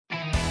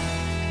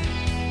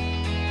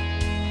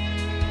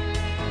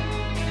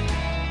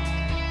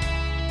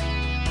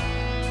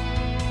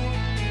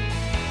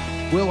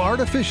Will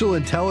artificial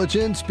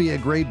intelligence be a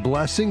great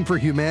blessing for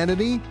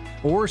humanity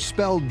or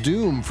spell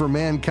doom for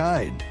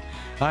mankind?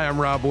 Hi, I'm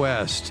Rob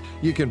West.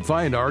 You can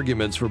find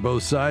arguments for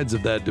both sides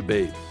of that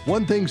debate.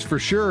 One thing's for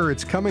sure,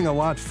 it's coming a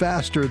lot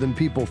faster than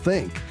people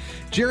think.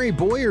 Jerry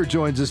Boyer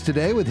joins us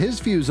today with his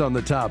views on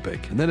the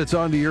topic. And then it's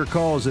on to your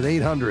calls at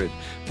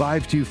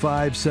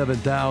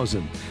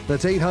 800-525-7000.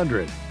 That's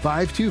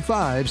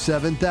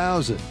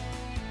 800-525-7000.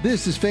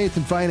 This is Faith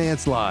and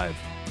Finance Live,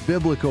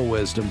 biblical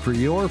wisdom for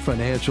your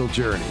financial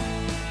journey.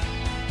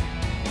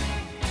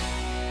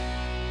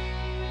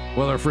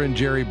 Well, our friend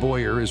Jerry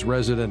Boyer is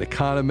resident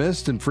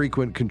economist and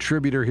frequent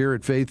contributor here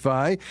at Faith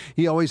Fi.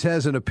 He always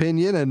has an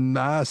opinion, and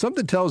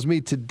something tells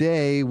me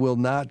today will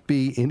not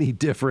be any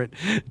different.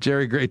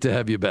 Jerry, great to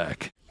have you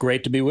back.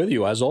 Great to be with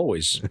you, as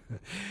always.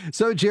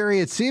 So, Jerry,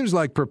 it seems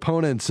like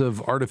proponents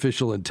of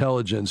artificial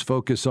intelligence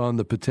focus on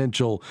the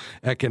potential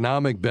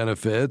economic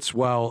benefits,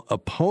 while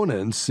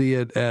opponents see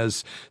it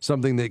as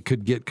something that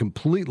could get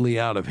completely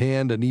out of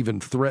hand and even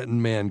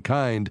threaten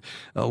mankind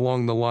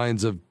along the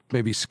lines of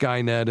maybe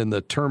Skynet and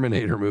the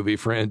Terminator movie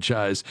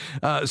franchise.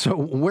 So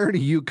where do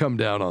you come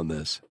down on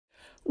this?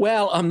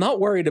 Well, I'm not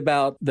worried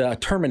about the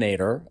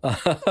Terminator.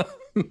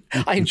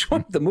 I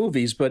enjoyed the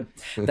movies, but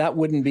that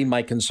wouldn't be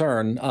my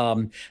concern.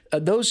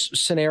 Those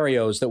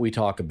scenarios that we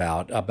talk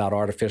about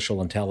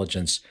artificial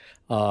intelligence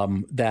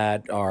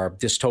that are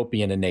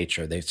dystopian in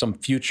nature, there's some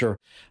future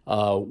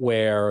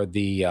where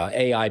the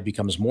AI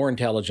becomes more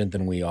intelligent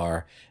than we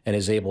are and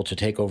is able to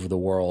take over the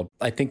world.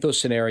 I think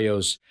those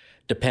scenarios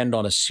depend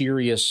on a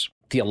serious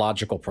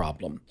theological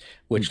problem,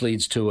 which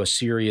leads to a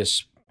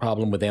serious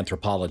problem with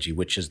anthropology,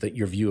 which is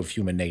your view of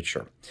human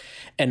nature.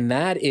 And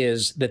that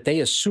is that they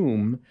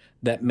assume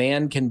that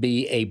man can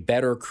be a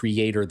better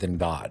creator than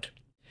God.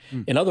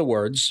 In other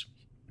words,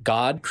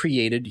 God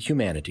created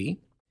humanity.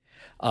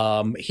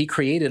 He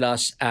created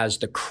us as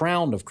the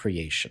crown of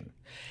creation.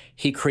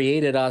 He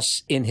created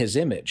us in his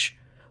image,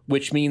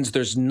 which means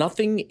there's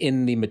nothing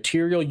in the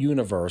material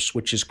universe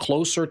which is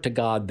closer to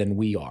God than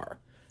we are.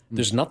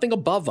 There's nothing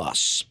above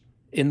us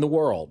in the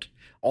world.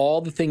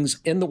 All the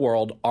things in the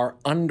world are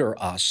under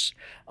us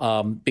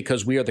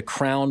because we are the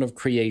crown of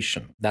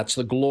creation. That's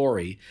the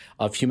glory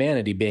of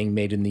humanity being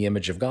made in the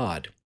image of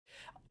God.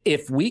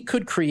 If we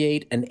could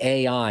create an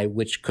AI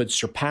which could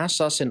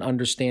surpass us in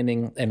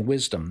understanding and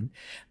wisdom,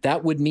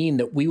 that would mean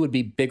that we would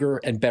be bigger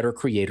and better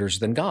creators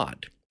than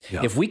God.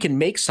 Yeah. If we can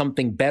make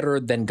something better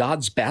than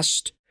God's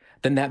best,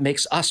 then that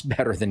makes us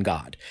better than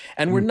God.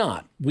 And we're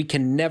not. We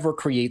can never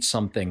create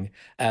something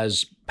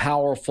as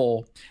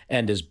powerful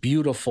and as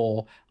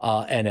beautiful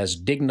and as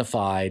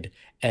dignified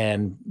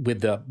and with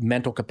the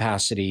mental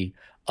capacity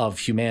of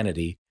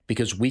humanity,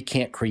 because we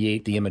can't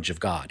create the image of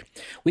God.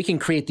 We can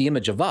create the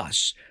image of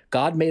us.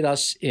 God made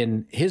us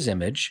in his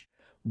image.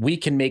 We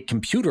can make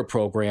computer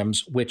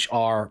programs which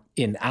are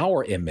in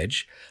our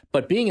image,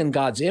 but being in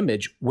God's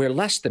image, we're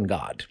less than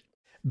God.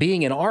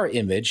 Being in our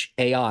image,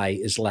 AI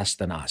is less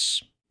than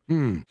us.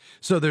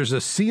 So there's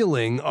a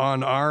ceiling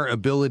on our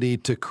ability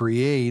to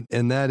create,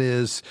 and that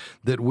is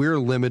that we're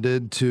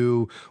limited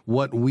to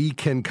what we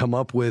can come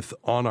up with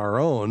on our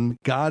own.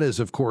 God is,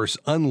 of course,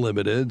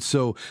 unlimited.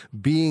 So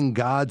being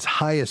God's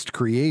highest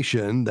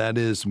creation, that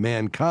is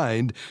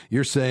mankind,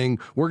 you're saying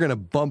we're going to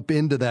bump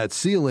into that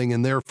ceiling,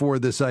 and therefore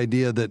this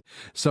idea that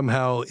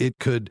somehow it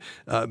could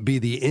be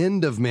the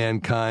end of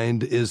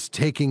mankind is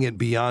taking it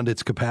beyond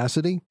its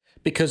capacity?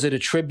 Because it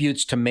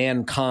attributes to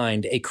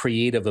mankind a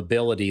creative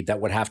ability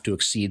that would have to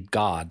exceed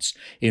God's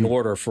in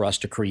order for us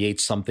to create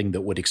something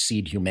that would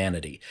exceed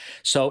humanity.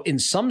 So in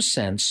some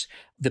sense,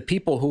 the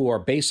people who are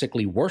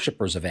basically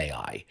worshipers of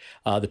AI,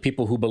 the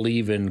people who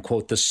believe in,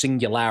 quote, the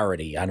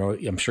singularity.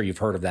 I'm sure you've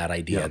heard of that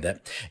idea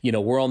that,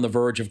 we're on the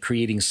verge of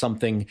creating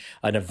something,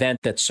 an event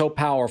that's so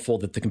powerful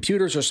that the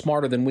computers are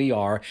smarter than we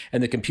are,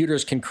 and the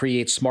computers can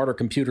create smarter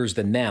computers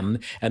than them,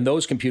 and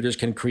those computers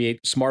can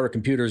create smarter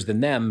computers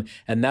than them.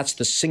 And that's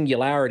the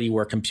singularity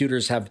where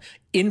computers have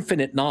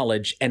infinite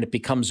knowledge and it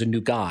becomes a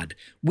new God.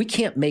 We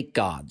can't make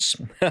gods.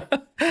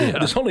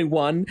 There's only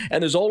one,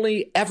 and there's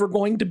only ever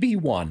going to be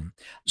one.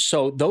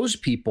 So those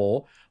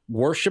people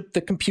worship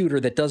the computer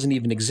that doesn't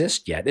even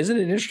exist yet. Isn't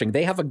it interesting?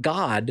 They have a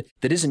God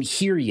that isn't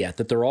here yet,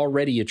 that they're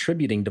already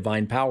attributing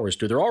divine powers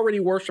to. They're already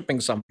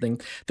worshiping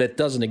something that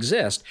doesn't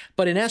exist,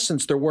 but in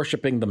essence, they're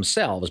worshiping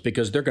themselves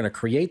because they're going to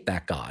create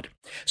that God.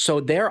 So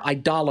they're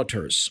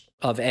idolaters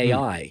of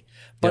AI.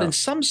 But in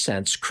some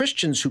sense,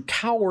 Christians who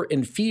cower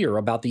in fear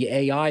about the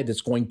AI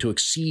that's going to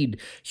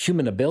exceed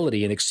human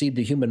ability and exceed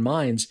the human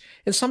minds,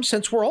 in some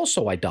sense, we're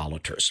also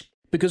idolaters.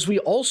 Because we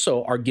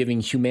also are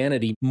giving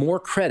humanity more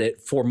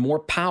credit for more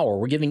power.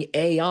 We're giving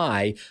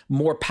AI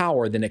more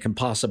power than it can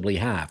possibly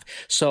have.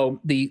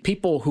 So the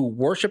people who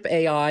worship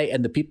AI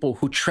and the people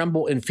who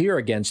tremble in fear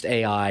against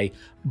AI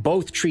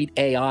both treat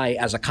AI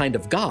as a kind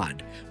of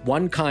God.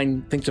 One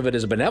kind thinks of it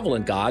as a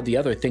benevolent God, the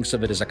other thinks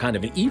of it as a kind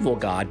of an evil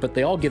God, but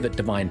they all give it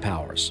divine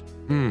powers.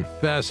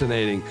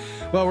 Fascinating.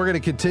 Well, we're going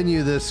to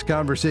continue this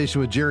conversation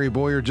with Jerry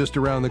Boyer just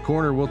around the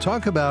corner. We'll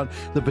talk about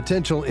the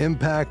potential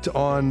impact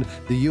on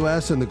the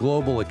U.S. and the global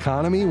global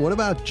economy? What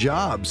about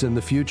jobs in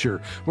the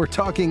future? We're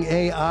talking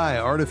AI,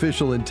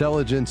 artificial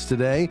intelligence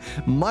today.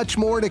 Much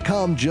more to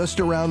come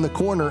just around the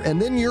corner.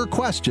 And then your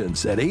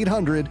questions at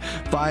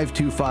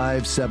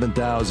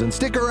 800-525-7000.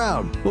 Stick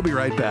around. We'll be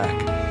right back.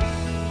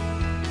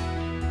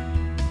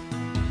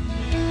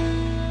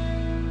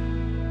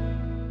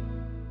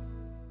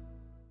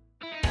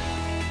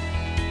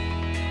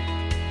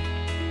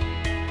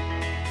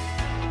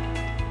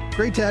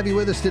 Great to have you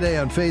with us today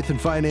on Faith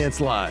and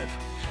Finance Live.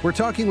 We're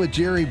talking with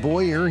Jerry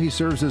Boyer. He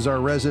serves as our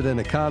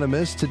resident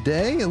economist.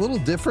 Today, a little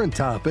different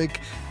topic,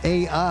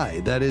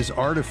 AI, that is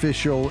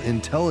artificial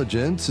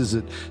intelligence. Is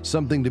it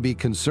something to be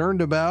concerned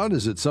about?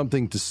 Is it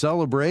something to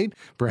celebrate?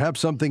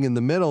 Perhaps something in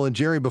the middle. And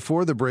Jerry,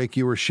 before the break,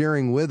 you were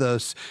sharing with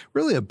us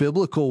really a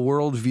biblical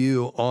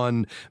worldview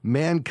on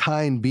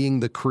mankind being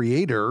the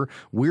creator.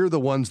 We're the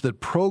ones that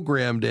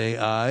programmed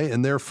AI,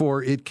 and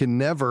therefore it can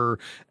never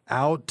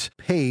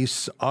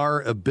outpace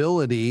our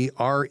ability,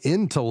 our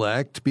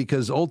intellect,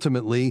 because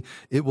ultimately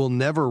it will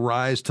never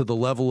rise to the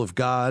level of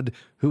God,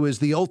 who is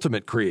the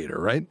ultimate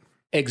creator, right?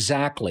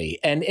 Exactly.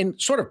 And in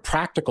sort of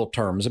practical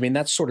terms, I mean,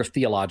 that's sort of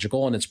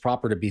theological and it's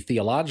proper to be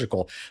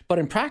theological. But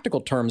in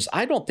practical terms,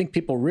 I don't think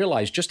people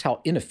realize just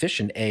how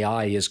inefficient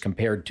AI is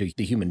compared to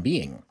the human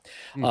being.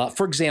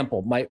 For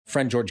example, my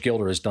friend George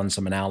Gilder has done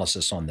some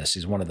analysis on this.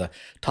 He's one of the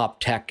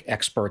top tech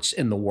experts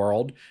in the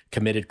world,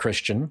 committed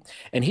Christian.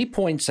 And he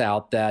points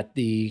out that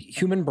the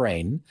human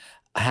brain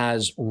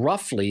has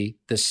roughly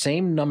the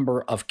same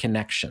number of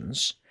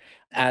connections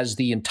as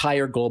the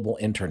entire global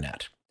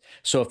internet.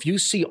 So if you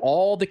see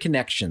all the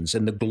connections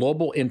in the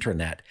global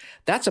internet,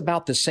 that's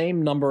about the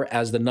same number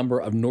as the number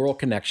of neural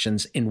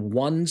connections in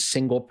one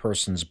single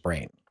person's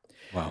brain.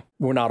 Wow.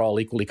 We're not all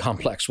equally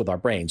complex with our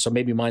brains, so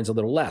maybe mine's a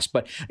little less.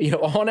 But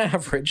on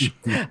average,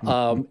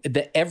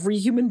 every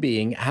human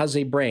being has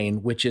a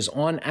brain which is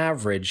on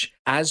average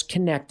as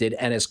connected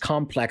and as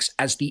complex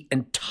as the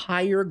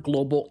entire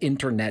global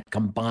internet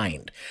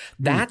combined.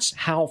 That's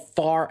how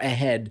far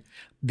ahead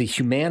the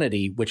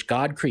humanity which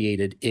God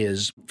created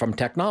is from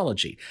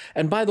technology.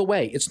 And by the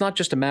way, it's not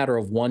just a matter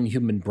of one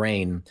human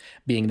brain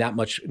being that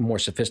much more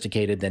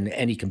sophisticated than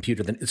any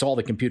computer, than it's all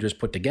the computers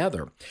put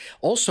together.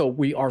 Also,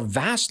 we are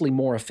vastly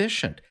more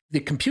efficient. The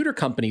computer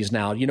companies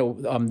now,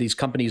 these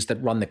companies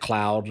that run the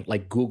cloud,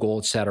 like Google,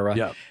 et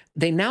cetera,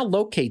 they now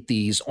locate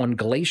these on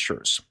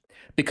glaciers,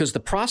 because the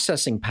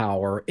processing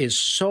power is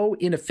so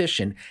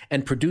inefficient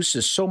and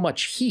produces so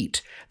much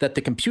heat that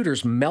the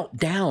computers melt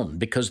down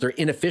because they're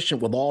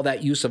inefficient with all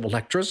that use of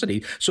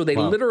electricity. So they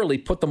literally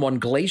put them on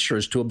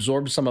glaciers to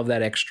absorb some of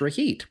that extra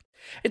heat.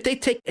 They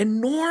take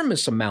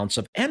enormous amounts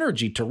of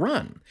energy to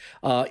run.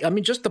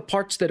 Just the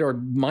parts that are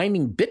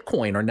mining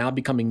Bitcoin are now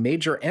becoming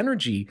major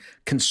energy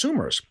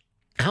consumers.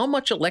 How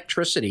much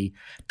electricity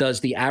does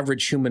the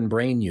average human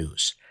brain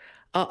use?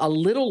 A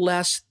little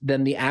less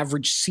than the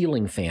average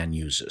ceiling fan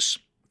uses.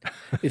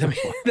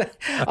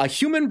 A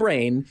human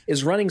brain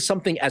is running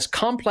something as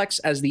complex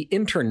as the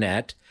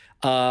internet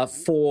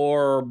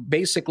for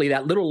basically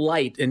that little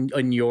light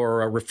in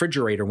your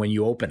refrigerator when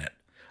you open it.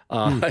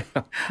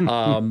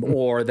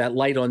 Or that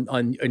light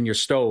on your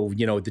stove,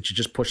 that you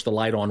just push the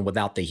light on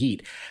without the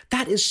heat.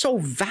 That is so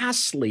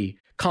vastly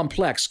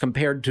complex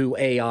compared to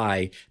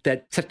AI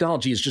that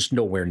technology is just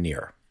nowhere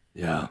near.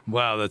 Yeah.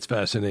 Wow. That's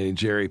fascinating,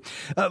 Jerry.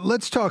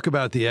 Let's talk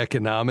about the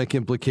economic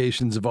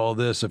implications of all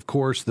this. Of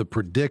course, the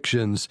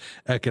predictions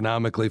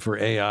economically for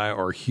AI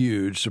are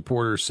huge.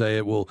 Supporters say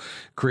it will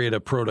create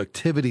a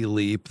productivity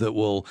leap that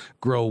will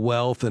grow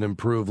wealth and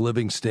improve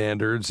living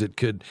standards. It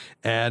could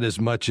add as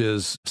much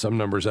as, some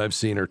numbers I've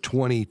seen are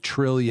 $20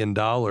 trillion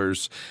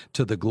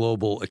to the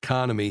global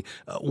economy.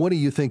 What do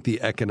you think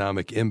the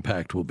economic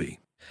impact will be?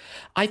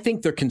 I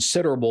think they're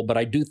considerable, but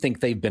I do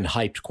think they've been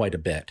hyped quite a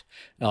bit.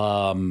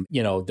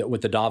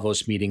 With the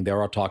Davos meeting,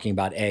 they're all talking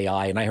about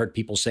AI, and I heard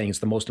people saying it's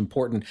the most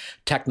important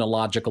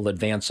technological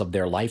advance of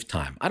their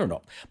lifetime. I don't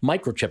know.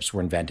 Microchips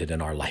were invented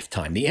in our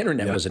lifetime. The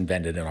internet was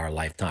invented in our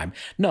lifetime.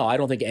 No, I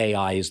don't think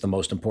AI is the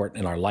most important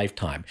in our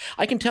lifetime.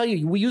 I can tell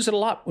you, we use it a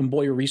lot in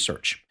Boyer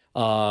Research.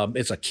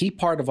 It's a key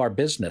part of our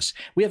business.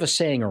 We have a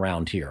saying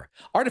around here: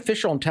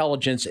 artificial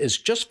intelligence is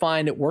just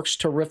fine. It works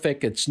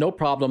terrific. It's no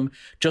problem,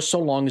 just so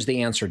long as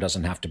the answer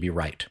doesn't have to be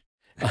right.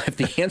 If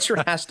the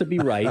answer has to be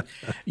right,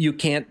 you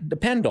can't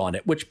depend on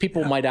it, which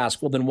people might ask,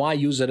 well, then why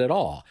use it at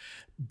all?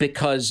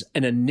 Because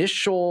an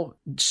initial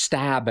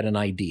stab at an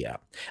idea,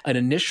 an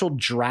initial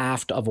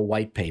draft of a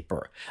white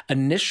paper,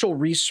 initial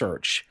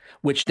research,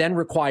 which then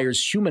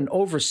requires human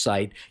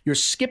oversight, you're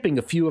skipping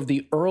a few of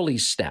the early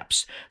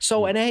steps.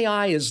 So an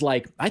AI is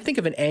like, I think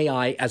of an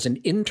AI as an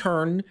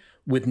intern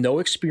with no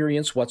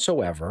experience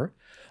whatsoever,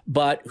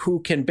 but who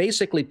can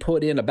basically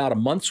put in about a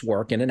month's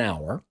work in an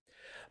hour,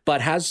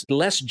 but has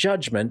less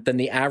judgment than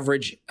the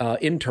average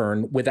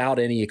intern without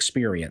any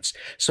experience.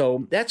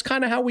 So that's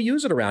kind of how we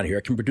use it around here.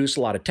 It can produce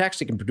a lot of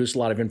text, it can produce a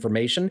lot of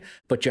information,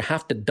 but you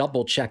have to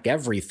double check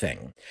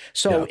everything.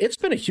 So it's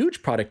been a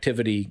huge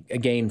productivity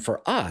gain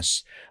for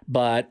us,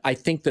 but I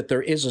think that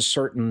there is a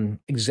certain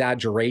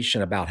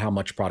exaggeration about how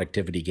much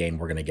productivity gain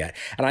we're going to get.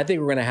 And I think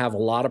we're going to have a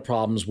lot of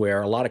problems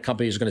where a lot of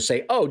companies are going to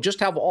say, oh, just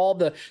have all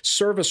the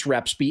service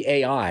reps be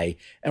AI,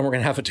 and we're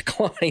going to have a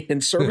decline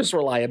in service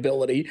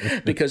reliability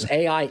because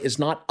AI is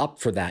not up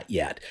for that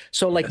yet.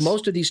 So like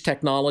most of these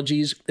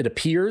technologies, it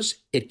appears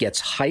it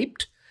gets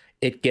hyped.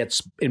 It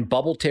gets in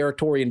bubble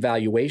territory and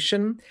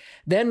valuation.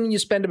 Then you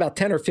spend about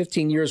 10 or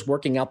 15 years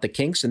working out the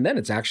kinks, and then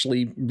it's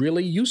actually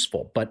really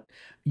useful, but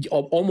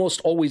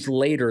almost always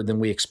later than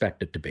we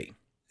expect it to be.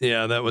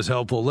 Yeah, that was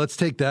helpful. Let's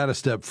take that a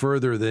step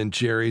further then,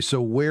 Jerry.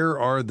 So where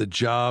are the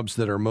jobs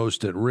that are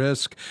most at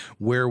risk?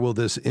 Where will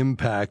this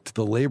impact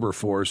the labor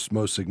force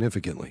most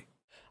significantly?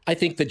 I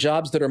think the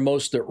jobs that are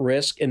most at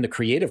risk in the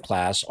creative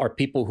class are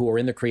people who are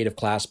in the creative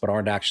class but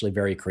aren't actually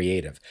very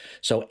creative.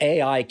 So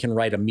AI can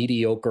write a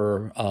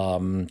mediocre,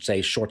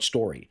 say, short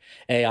story.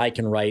 AI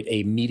can write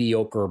a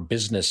mediocre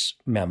business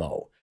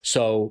memo.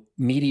 So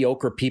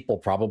mediocre people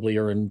probably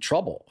are in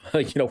trouble,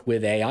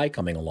 with AI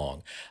coming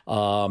along.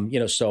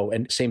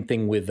 And same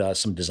thing with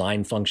some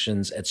design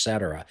functions, et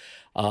cetera.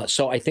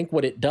 So I think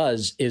what it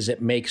does is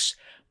it makes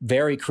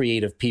very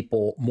creative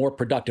people more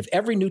productive.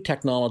 Every new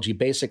technology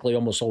basically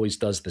almost always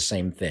does the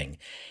same thing.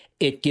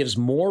 It gives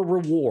more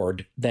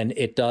reward than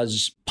it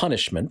does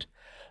punishment,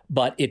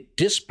 but it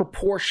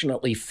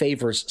disproportionately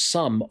favors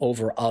some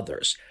over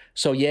others.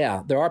 So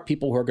yeah, there are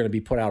people who are going to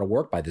be put out of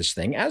work by this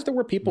thing, as there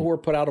were people who were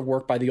put out of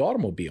work by the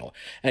automobile.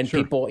 And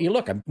people,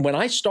 look, when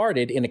I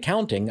started in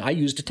accounting, I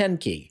used a 10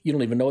 key. You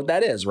don't even know what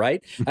that is,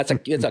 right?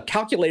 It's a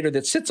calculator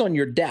that sits on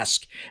your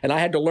desk. And I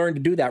had to learn to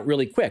do that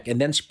really quick. And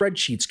then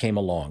spreadsheets came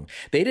along.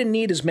 They didn't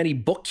need as many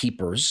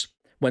bookkeepers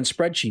when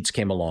spreadsheets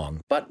came along.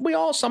 But we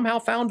all somehow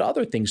found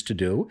other things to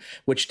do,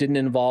 which didn't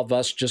involve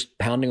us just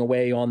pounding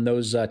away on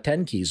those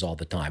 10 keys all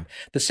the time.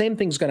 The same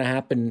thing's going to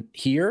happen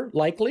here,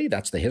 likely.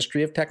 That's the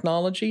history of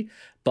technology,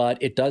 but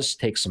it does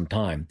take some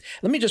time.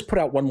 Let me just put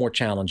out one more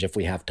challenge if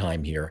we have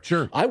time here.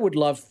 Sure. I would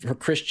love for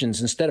Christians,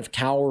 instead of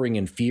cowering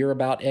in fear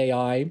about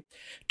AI,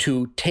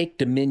 to take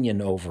dominion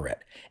over it.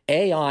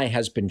 AI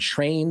has been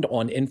trained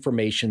on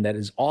information that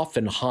is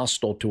often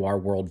hostile to our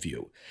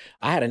worldview.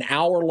 I had an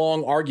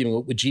hour-long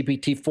argument with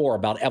GPT-4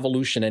 about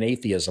evolution and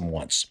atheism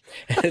once.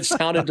 And it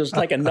sounded just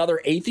like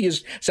another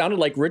atheist, sounded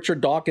like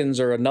Richard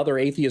Dawkins or another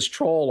atheist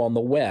troll on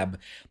the web.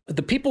 But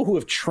the people who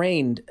have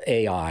trained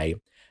AI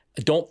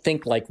don't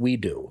think like we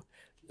do.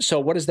 So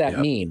what does that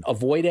mean?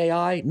 Avoid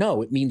AI?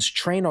 No, it means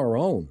train our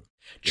own.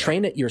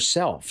 Train it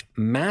yourself,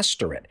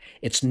 master it.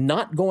 It's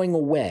not going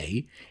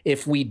away.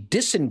 If we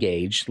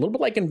disengage, a little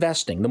bit like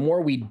investing, the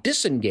more we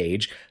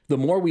disengage, the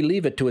more we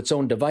leave it to its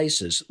own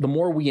devices. The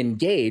more we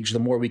engage, the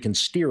more we can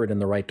steer it in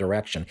the right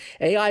direction.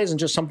 AI isn't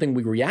just something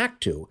we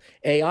react to.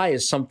 AI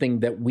is something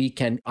that we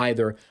can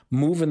either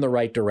move in the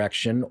right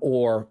direction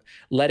or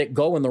let it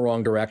go in the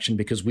wrong direction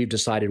because we've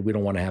decided we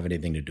don't want to have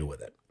anything to do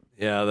with it.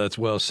 Yeah, that's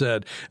well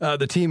said.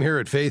 The team here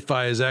at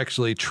FaithFi has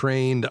actually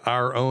trained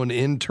our own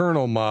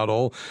internal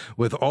model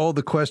with all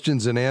the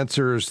questions and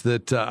answers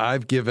that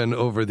I've given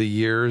over the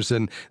years,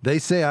 and they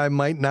say I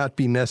might not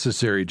be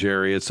necessary,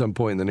 Jerry, at some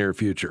point in the near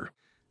future.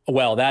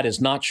 Well, that is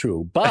not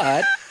true,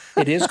 but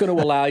it is going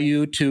to allow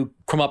you to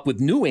come up with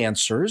new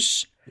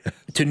answers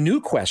to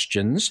new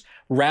questions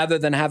rather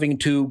than having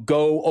to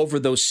go over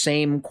those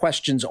same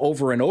questions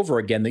over and over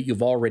again that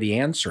you've already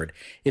answered.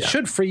 It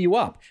should free you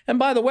up. And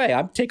by the way,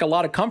 I take a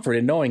lot of comfort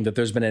in knowing that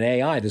there's been an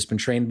AI that's been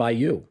trained by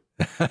you.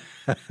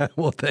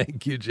 Well,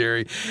 thank you,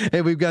 Jerry.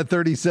 Hey, we've got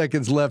 30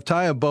 seconds left.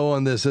 Tie a bow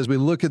on this. As we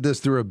look at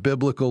this through a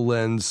biblical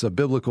lens, a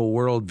biblical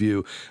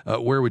worldview,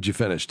 where would you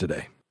finish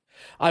today?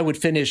 I would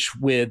finish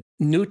with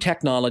new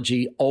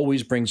technology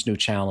always brings new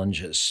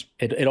challenges.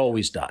 It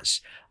always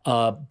does.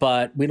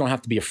 But we don't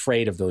have to be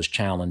afraid of those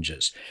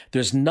challenges.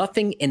 There's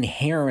nothing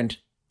inherent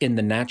in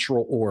the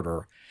natural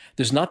order.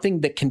 There's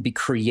nothing that can be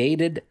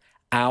created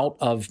out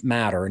of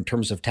matter in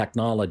terms of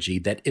technology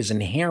that is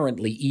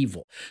inherently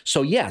evil.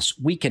 So yes,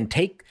 we can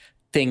take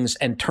things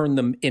and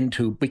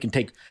we can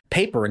take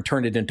paper and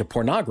turn it into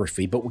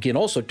pornography, but we can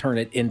also turn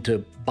it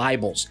into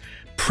Bibles.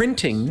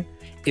 Printing,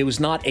 it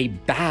was not a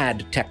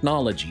bad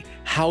technology.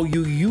 How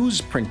you use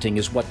printing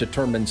is what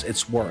determines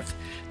its worth.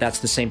 That's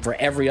the same for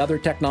every other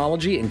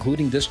technology,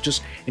 including this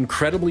just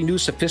incredibly new,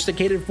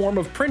 sophisticated form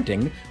of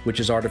printing, which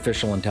is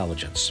artificial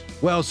intelligence.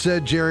 Well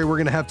said, Jerry. We're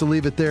going to have to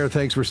leave it there.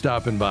 Thanks for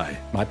stopping by.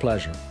 My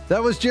pleasure.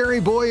 That was Jerry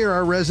Boyer,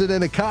 our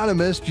resident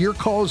economist. Your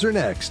calls are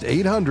next.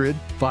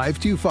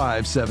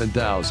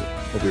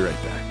 800-525-7000. We'll be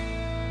right back.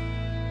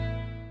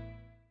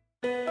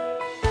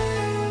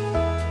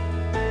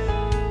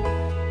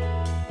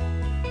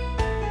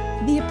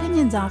 The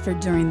opinions offered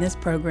during this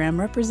program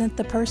represent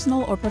the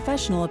personal or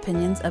professional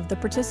opinions of the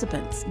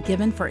participants,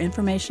 given for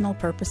informational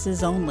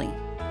purposes only.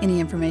 Any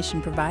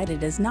information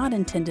provided is not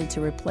intended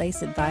to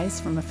replace advice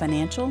from a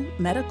financial,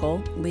 medical,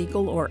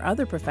 legal, or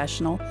other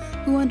professional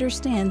who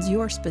understands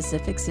your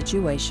specific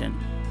situation.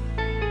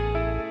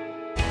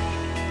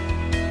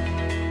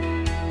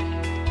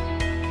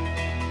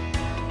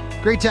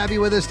 Great to have you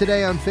with us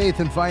today on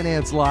Faith and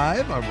Finance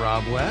Live. I'm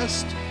Rob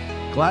West.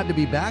 Glad to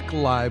be back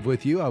live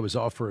with you. I was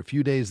off for a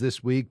few days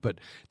this week, but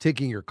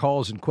taking your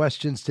calls and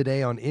questions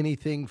today on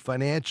anything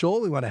financial.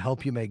 We want to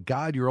help you make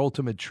God your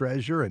ultimate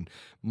treasure and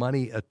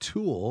money a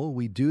tool.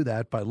 We do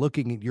that by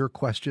looking at your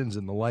questions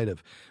in the light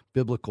of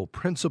biblical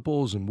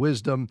principles and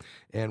wisdom,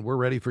 and we're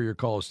ready for your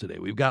calls today.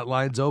 We've got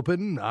lines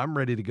open. I'm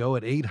ready to go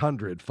at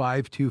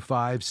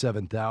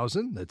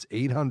 800-525-7000. That's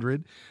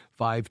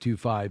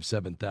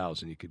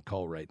 800-525-7000. You can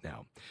call right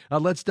now.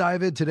 Let's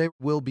dive in today.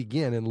 We'll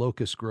begin in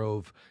Locust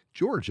Grove,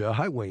 Georgia.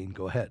 Hi, Wayne.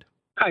 Go ahead.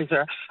 Hi,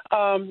 sir.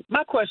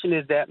 My question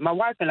is that my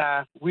wife and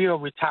I, we are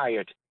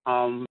retired,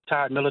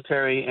 retired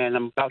military, and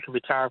I'm about to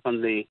retire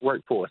from the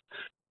workforce.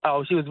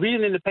 She was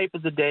reading in the paper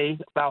today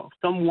about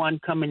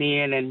someone coming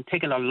in and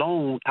taking a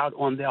loan out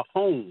on their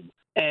home.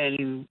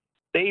 And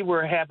they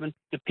were having,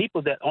 the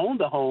people that own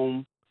the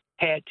home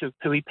had to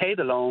repay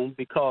the loan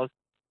because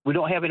we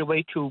don't have any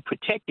way to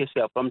protect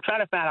yourself. I'm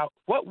trying to find out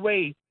what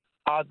way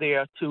are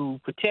there to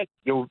protect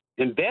your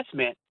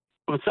investment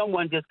from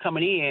someone just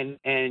coming in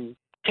and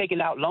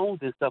taking out loans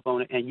and stuff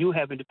on it and you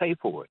having to pay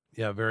for it.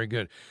 Yeah, very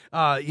good.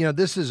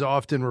 This is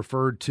often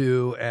referred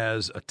to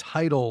as a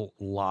title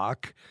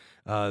lock.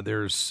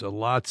 There's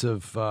lots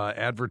of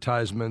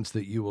advertisements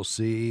that you will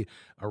see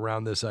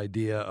around this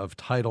idea of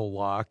title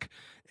lock,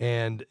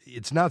 and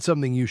it's not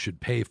something you should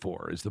pay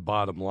for, is the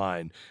bottom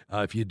line.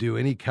 If you do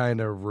any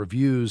kind of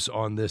reviews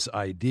on this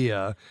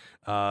idea,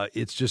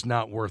 it's just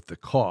not worth the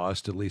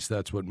cost. At least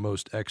that's what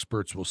most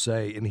experts will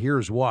say, and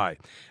here's why.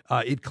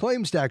 It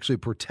claims to actually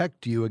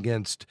protect you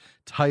against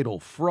title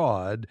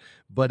fraud,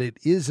 but it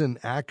isn't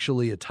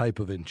actually a type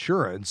of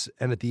insurance.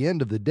 And at the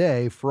end of the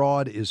day,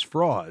 fraud is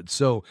fraud.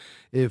 So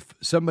if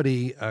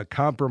somebody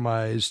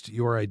compromised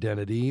your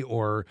identity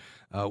or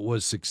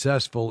was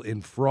successful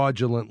in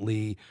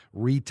fraudulently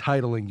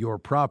retitling your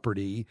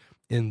property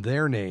in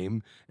their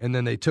name, and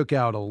then they took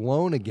out a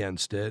loan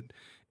against it,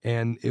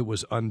 and it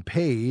was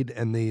unpaid,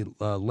 and the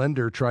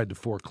lender tried to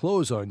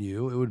foreclose on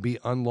you, it would be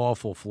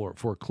unlawful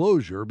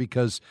foreclosure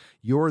because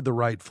you're the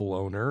rightful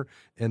owner,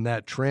 and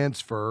that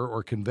transfer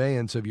or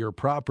conveyance of your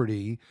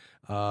property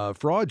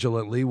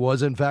fraudulently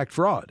was in fact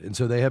fraud. And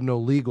so they have no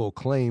legal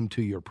claim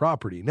to your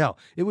property. Now,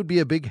 it would be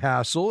a big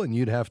hassle, and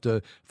you'd have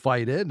to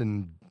fight it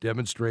and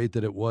demonstrate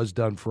that it was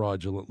done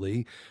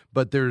fraudulently,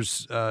 but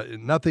there's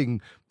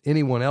nothing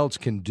anyone else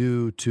can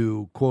do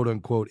to, quote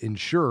unquote,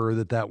 ensure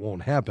that that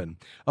won't happen,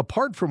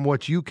 apart from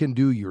what you can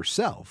do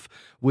yourself,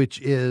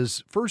 which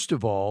is, first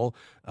of all,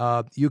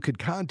 you could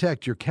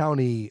contact your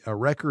county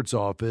records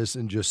office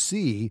and just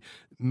see.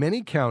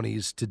 Many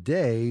counties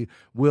today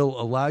will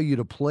allow you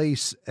to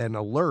place an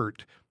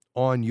alert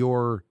on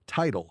your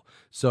title.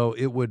 So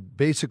it would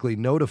basically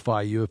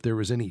notify you if there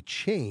was any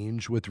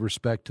change with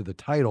respect to the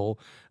title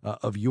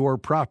of your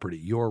property,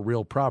 your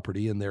real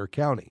property in their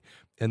county.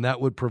 And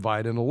that would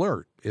provide an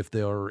alert. If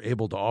they are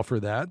able to offer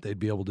that, they'd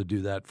be able to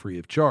do that free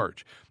of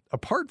charge.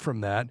 Apart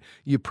from that,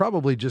 you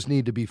probably just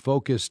need to be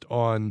focused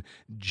on,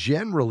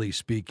 generally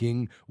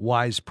speaking,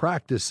 wise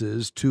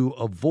practices to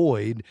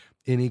avoid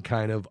any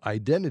kind of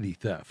identity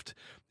theft.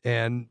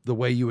 And the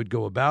way you would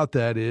go about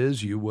that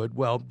is you would,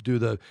 do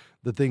the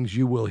things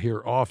you will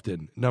hear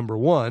often. Number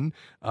one,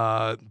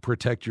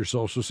 protect your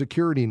Social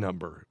Security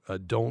number.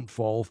 Don't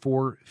fall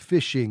for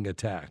phishing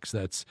attacks.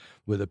 That's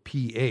with a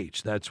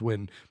PH. That's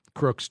when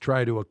crooks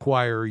try to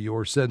acquire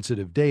your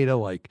sensitive data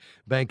like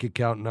bank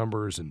account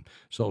numbers and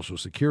Social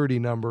Security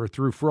number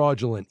through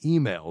fraudulent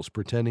emails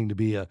pretending to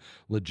be a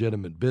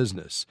legitimate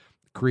business.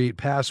 Create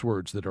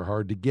passwords that are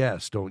hard to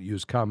guess. Don't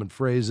use common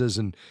phrases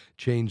and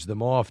change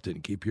them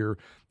often. Keep your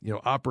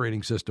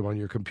operating system on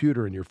your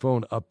computer and your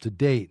phone up to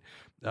date.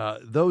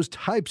 Those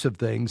types of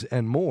things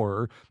and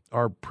more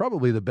are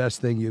probably the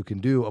best thing you can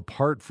do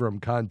apart from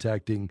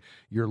contacting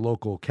your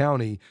local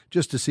county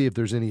just to see if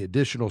there's any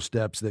additional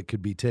steps that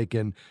could be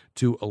taken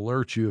to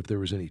alert you if there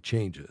was any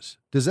changes.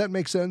 Does that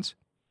make sense?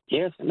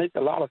 Yes, it makes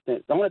a lot of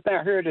sense. The only thing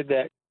I heard is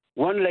that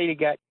one lady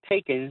got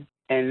taken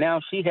and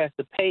now she has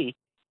to pay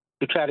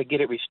to try to get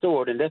it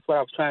restored, and that's what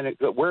I was trying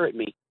to worried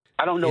me.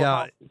 I don't know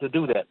how to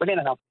do that, but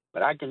anyhow,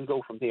 I can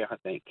go from there, I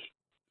think.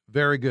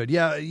 Very good.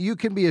 Yeah, you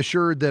can be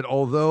assured that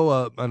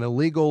although an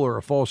illegal or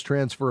a false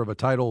transfer of a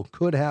title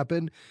could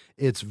happen,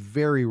 it's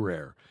very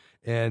rare.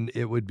 And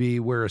it would be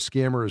where a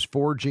scammer is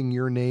forging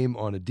your name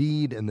on a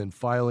deed and then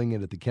filing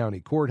it at the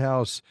county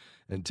courthouse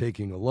and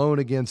taking a loan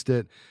against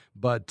it.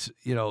 But,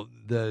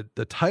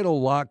 the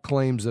title lock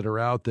claims that are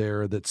out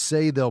there that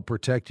say they'll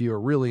protect you are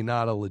really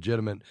not a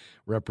legitimate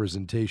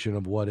representation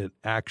of what it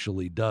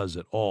actually does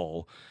at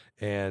all.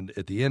 And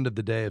at the end of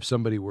the day, if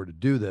somebody were to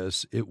do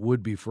this, it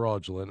would be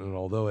fraudulent. And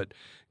although it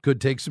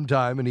could take some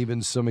time and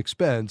even some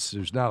expense.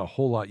 There's not a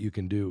whole lot you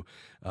can do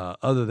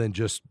other than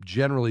just,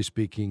 generally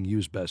speaking,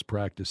 use best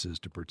practices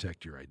to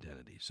protect your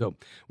identity. So,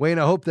 Wayne,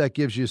 I hope that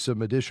gives you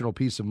some additional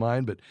peace of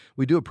mind, but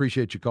we do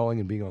appreciate you calling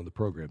and being on the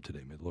program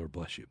today. May the Lord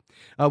bless you.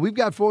 We've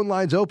got phone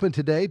lines open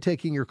today,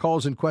 taking your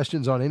calls and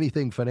questions on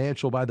anything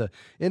financial. By the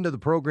end of the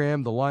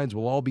program, the lines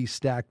will all be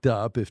stacked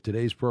up if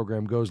today's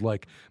program goes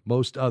like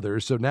most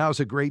others. So now's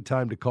a great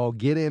time to call.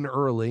 Get in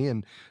early,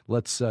 and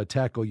let's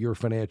tackle your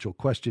financial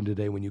question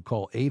today when you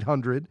call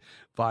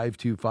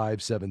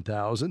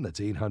 800-525-7000. That's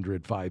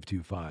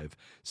 800-525-7000.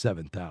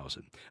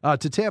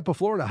 To Tampa,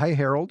 Florida. Hi,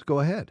 Harold. Go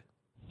ahead.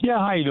 Yeah,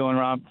 how you doing,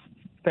 Rob?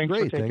 Thanks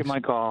Great, for taking my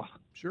call.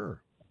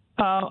 Sure.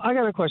 I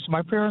got a question.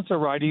 My parents are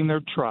writing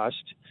their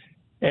trust,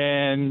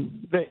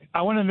 and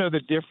I want to know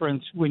the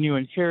difference when you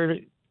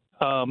inherit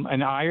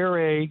an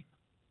IRA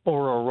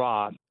or a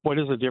Roth. What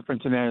is the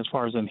difference in that as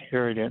far as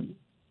inheritance?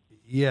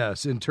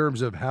 Yes, in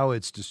terms of how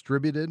it's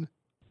distributed?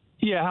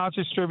 Yeah, how it's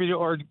distributed,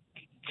 or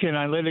can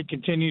I let it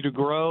continue to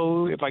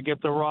grow if I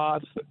get the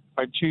Roth, if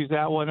I choose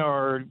that one,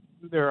 or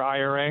their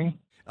IRA?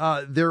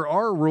 There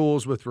are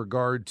rules with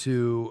regard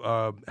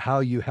to how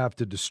you have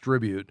to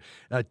distribute.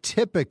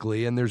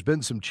 Typically, and there's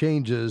been some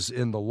changes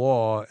in the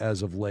law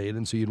as of late,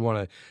 and so you'd want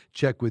to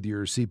check with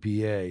your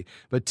CPA.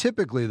 But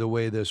typically, the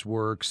way this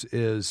works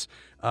is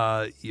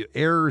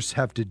heirs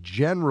have to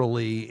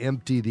generally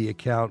empty the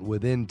account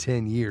within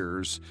 10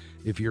 years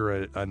if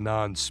you're a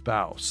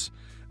non-spouse.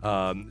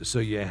 So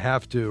you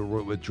have to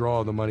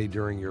withdraw the money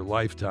during your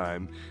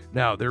lifetime.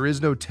 Now, there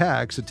is no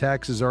tax. The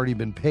tax has already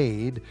been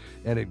paid,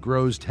 and it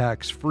grows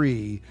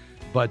tax-free,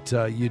 but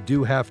you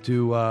do have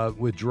to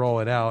withdraw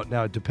it out.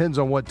 Now, it depends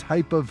on what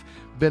type of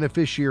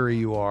beneficiary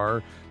you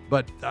are,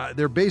 but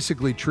they're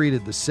basically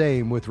treated the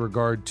same with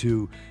regard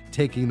to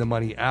taking the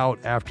money out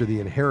after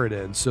the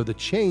inheritance. So the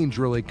change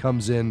really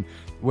comes in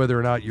whether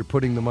or not you're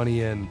putting the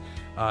money in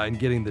and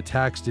getting the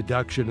tax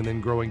deduction and then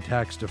growing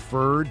tax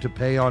deferred to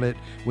pay on it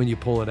when you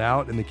pull it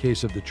out in the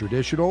case of the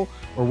traditional,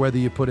 or whether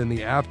you put in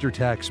the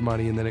after-tax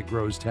money and then it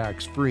grows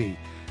tax-free.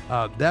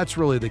 That's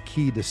really the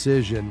key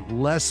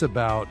decision, less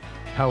about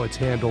how it's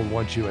handled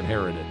once you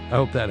inherit it. I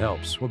hope that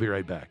helps. We'll be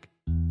right back.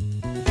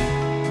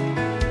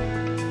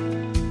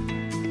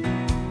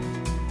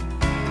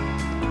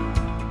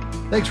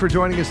 Thanks for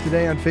joining us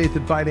today on Faith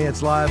and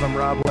Finance Live. I'm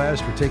Rob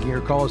West. We're taking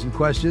your calls and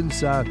questions.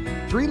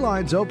 3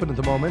 lines open at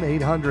the moment,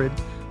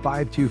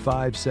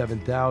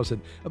 800-525-7000.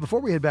 Before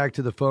we head back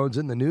to the phones,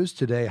 in the news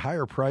today,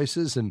 higher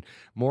prices and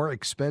more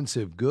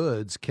expensive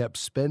goods kept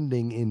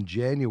spending in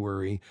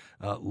January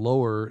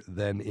lower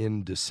than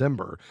in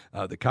December.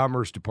 The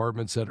Commerce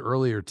Department said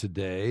earlier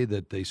today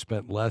that we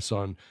spent less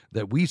on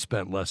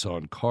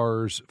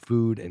cars,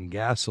 food, and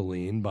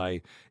gasoline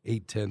by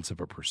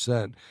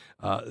 0.8%.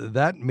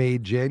 That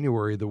made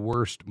January the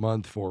worst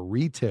month for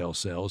retail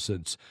sales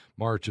since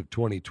March of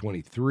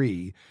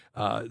 2023.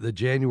 The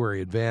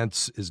January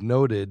advance is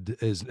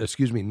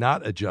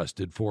not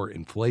adjusted for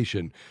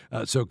inflation.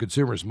 So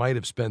consumers might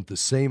have spent the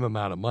same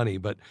amount of money,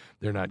 but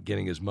they're not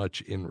getting as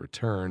much in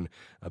return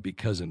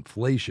because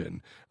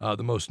inflation.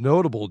 The most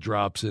notable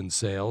drops in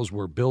sales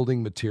were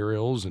building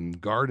materials and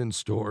garden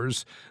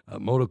stores,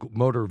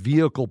 motor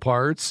vehicle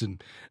parts,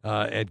 and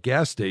at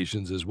gas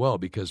stations as well,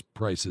 because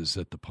prices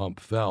at the pump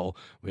fell.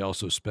 We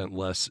also spent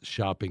less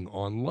shopping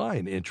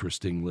online,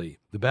 interestingly.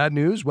 The bad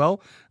news?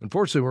 Well,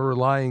 unfortunately, we're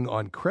relying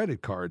on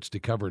credit cards to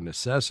cover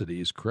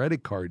necessities.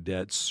 Credit card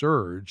debt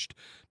surged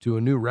to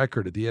a new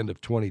record at the end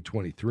of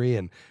 2023,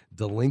 and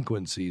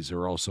delinquencies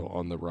are also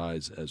on the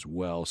rise as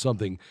well.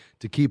 Something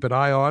to keep an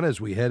eye on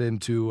as we head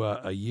into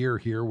a year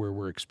here where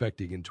we're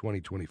expecting in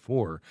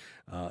 2024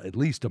 at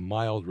least a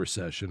mild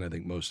recession. I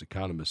think most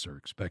economists are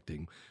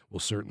expecting.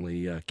 We'll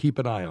certainly keep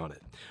an eye on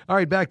it. All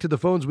right, back to the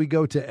phones we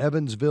go to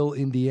Evansville,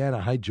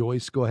 Indiana. Hi,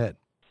 Joyce. Go ahead.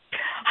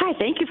 Hi,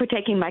 thank you for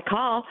taking my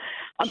call.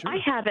 Sure. I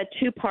have a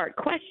 2-part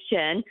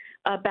question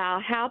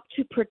about how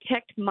to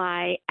protect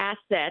my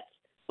assets,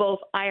 both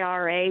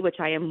IRA, which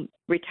I am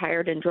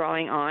retired and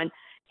drawing on,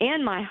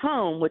 and my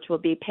home, which will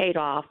be paid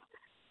off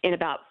in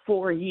about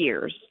 4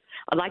 years.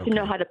 I'd like to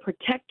know how to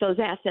protect those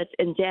assets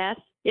in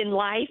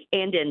life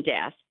and in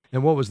death.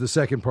 And what was the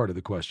second part of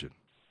the question?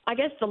 I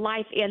guess the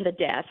life and the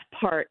death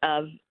part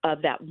of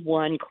that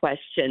one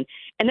question.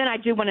 And then I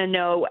do want to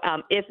know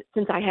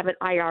since I have an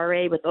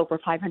IRA with over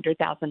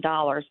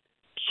 $500,000,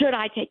 should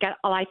I take out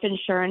life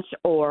insurance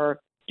or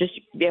just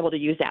be able to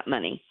use that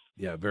money?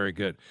 Yeah, very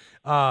good.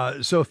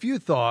 So a few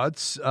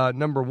thoughts.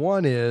 Number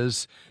one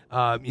is,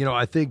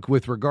 I think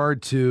with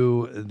regard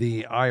to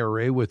the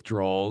IRA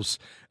withdrawals,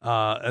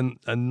 and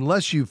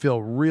unless you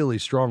feel really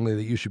strongly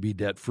that you should be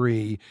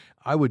debt-free,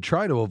 I would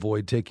try to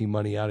avoid taking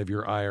money out of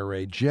your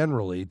IRA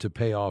generally to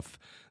pay off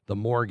the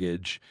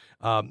mortgage.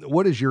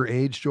 What is your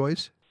age,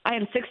 Joyce? I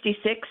am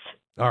 66.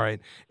 All right.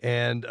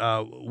 And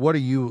what are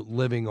you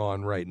living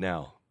on right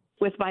now?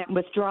 With my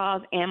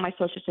withdrawals and my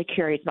Social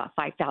Security, it's about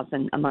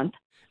 $5,000 a month.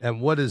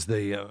 And what is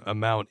the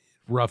amount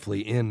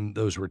roughly in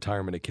those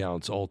retirement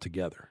accounts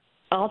altogether?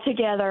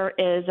 Altogether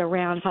is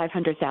around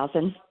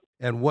 $500,000.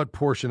 And what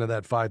portion of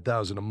that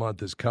 $5,000 a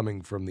month is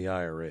coming from the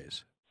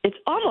IRAs? It's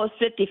almost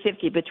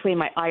 50-50 between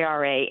my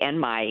IRA and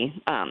my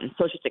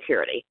Social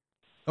Security.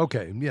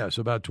 Okay, yeah,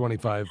 so about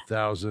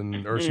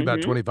 25,000, or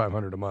about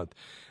 2,500 a month.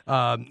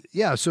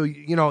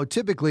 So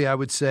typically I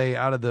would say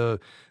out of the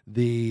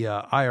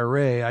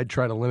IRA, I'd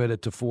try to limit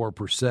it to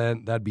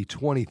 4%. That'd be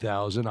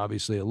 20,000,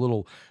 obviously a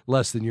little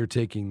less than you're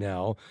taking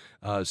now.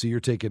 So you're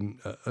taking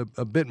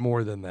a bit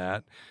more than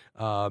that.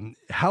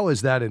 How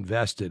is that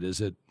invested?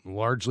 Is it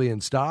largely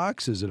in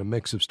stocks? Is it a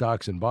mix of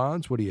stocks and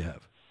bonds? What do you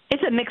have?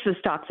 It's a mix of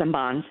stocks and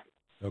bonds.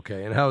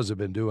 Okay, and how has it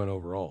been doing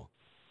overall?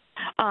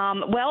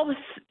 Well,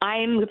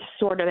 I'm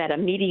sort of at a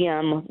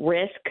medium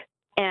risk,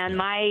 and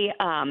my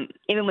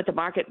even with the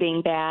market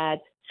being bad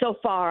so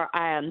far,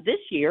 this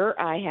year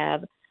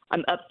I'm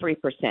up 3%.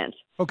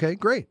 Okay,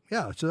 great.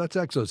 Yeah, so that's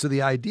excellent. So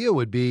the idea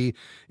would be,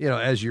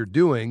 as you're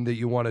doing, that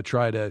you want to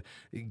try to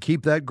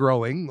keep that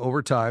growing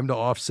over time to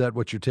offset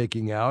what you're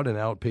taking out and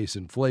outpace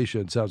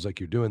inflation. It sounds like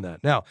you're doing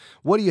that. Now,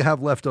 what do you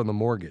have left on the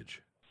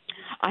mortgage?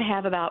 I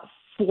have about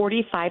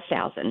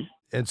 $45,000.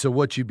 And so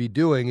what you'd be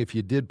doing if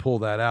you did pull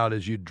that out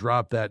is you'd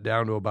drop that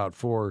down to about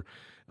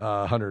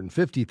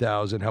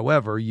 $450,000.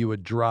 However, you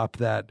would drop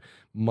that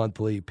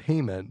monthly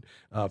payment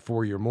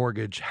for your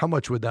mortgage. How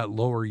much would that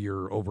lower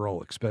your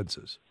overall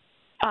expenses?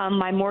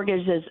 My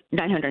mortgage is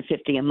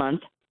 $950 a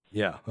month.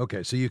 Yeah.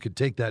 Okay. So you could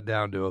take that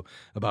down to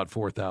about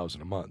 $4,000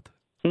 a month.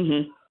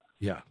 Mm-hmm.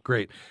 Yeah.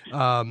 Great.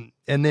 And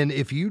then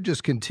if you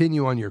just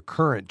continue on your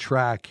current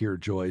track here,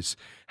 Joyce,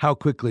 how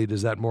quickly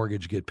does that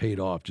mortgage get paid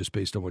off just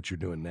based on what you're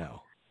doing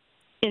now?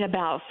 In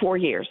about 4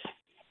 years.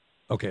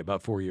 Okay,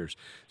 about 4 years.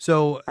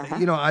 So,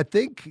 I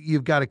think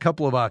you've got a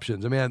couple of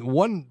options. I mean,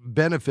 one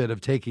benefit of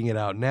taking it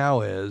out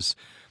now is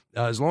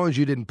as long as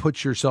you didn't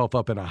put yourself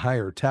up in a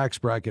higher tax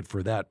bracket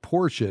for that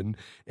portion,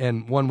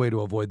 and one way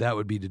to avoid that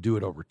would be to do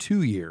it over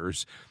 2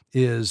 years,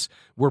 is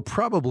we're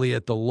probably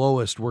at the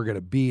lowest we're going to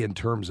be in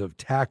terms of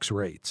tax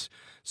rates.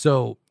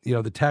 So,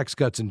 the Tax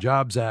Cuts and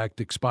Jobs Act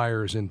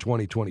expires in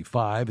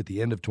 2025, at the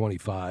end of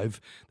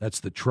 25. That's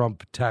the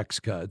Trump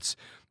tax cuts.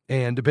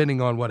 And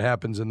depending on what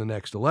happens in the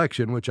next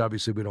election, which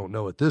obviously we don't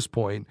know at this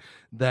point,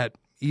 that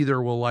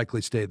either will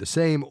likely stay the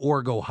same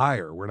or go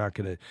higher. We're not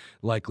going to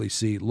likely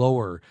see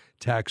lower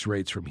tax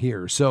rates from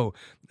here. So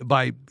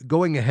by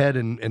going ahead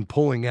and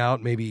pulling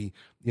out maybe,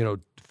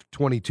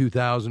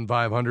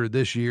 $22,500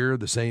 this year,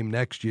 the same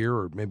next year,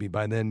 or maybe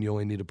by then you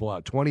only need to pull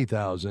out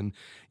 $20,000,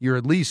 you're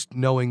at least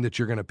knowing that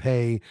you're going to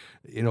pay,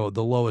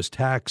 the lowest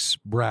tax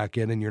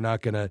bracket, and you're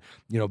not going to,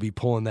 be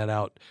pulling that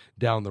out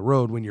down the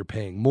road when you're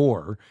paying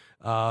more.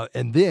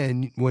 And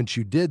then once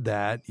you did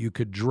that, you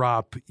could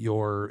drop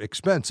your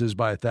expenses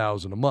by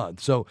 $1,000 a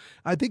month. So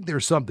I think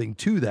there's something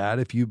to that.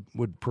 If you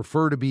would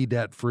prefer to be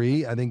debt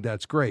free, I think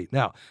that's great.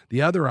 Now,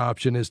 the other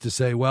option is to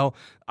say, well,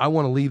 I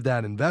want to leave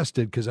that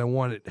invested because I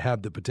want it to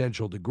have the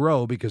potential to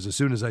grow, because as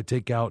soon as I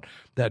take out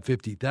that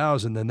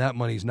 $50,000, then that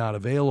money's not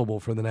available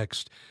for the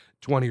next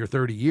 20 or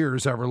 30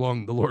 years, however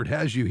long the Lord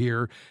has you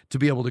here, to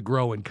be able to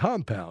grow and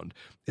compound.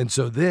 And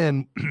so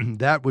then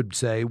that would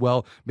say,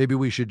 well, maybe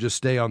we should just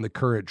stay on the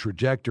current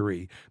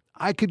trajectory.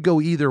 I could go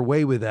either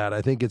way with that.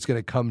 I think it's going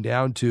to come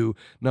down to,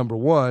 number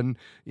one,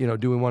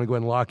 do we want to go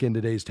ahead and lock in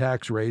today's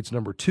tax rates?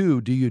 Number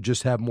two, do you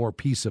just have more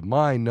peace of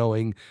mind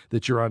knowing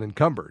that you're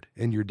unencumbered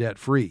and you're debt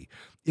free?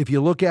 If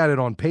you look at it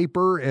on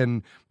paper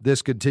and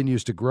this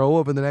continues to grow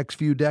over the next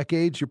few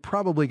decades, you're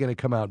probably going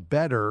to come out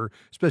better,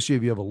 especially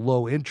if you have a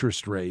low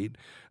interest rate,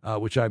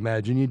 which I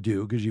imagine you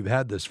do because you've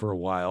had this for a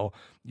while.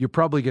 You're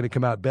probably going to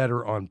come out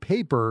better on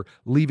paper,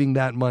 leaving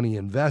that money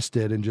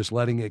invested and just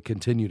letting it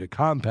continue to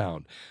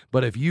compound.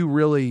 But if you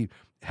really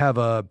have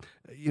a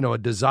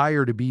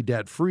desire to be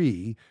debt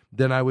free,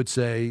 then I would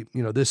say,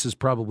 this is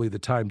probably the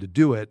time to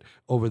do it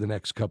over the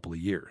next couple of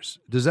years.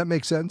 Does that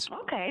make sense?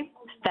 Okay.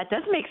 That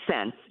does make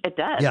sense. It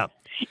does. Yeah.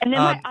 And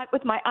then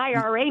with my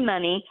IRA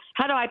money,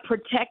 how do I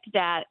protect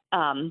that?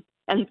 And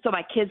so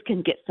my kids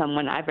can get some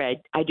when I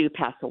do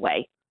pass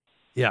away.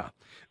 Yeah.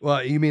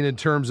 Well, you mean in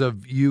terms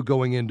of you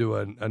going into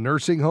a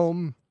nursing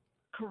home?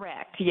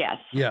 Correct. Yes.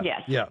 Yeah.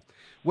 Yes. Yeah.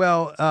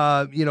 Well,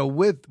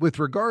 with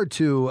regard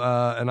to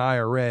an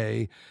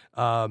IRA,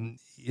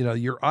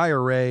 your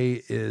IRA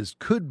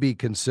could be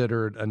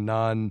considered a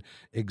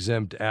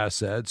non-exempt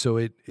asset, so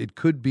it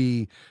could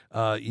be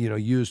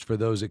used for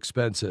those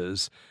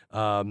expenses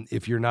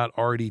if you're not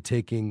already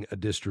taking a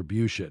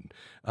distribution.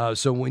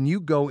 So when you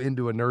go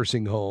into a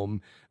nursing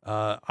home,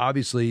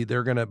 obviously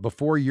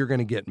before you're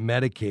gonna get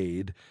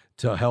Medicaid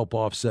to help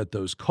offset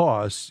those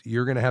costs,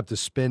 you're gonna have to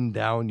spend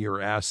down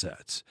your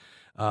assets.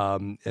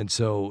 And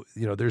so,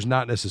 there's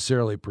not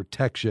necessarily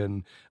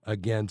protection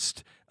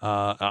against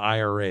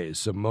IRAs.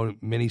 So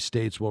many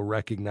states will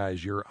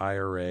recognize your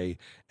IRA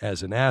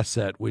as an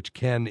asset, which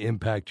can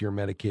impact your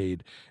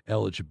Medicaid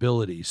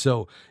eligibility.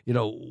 So,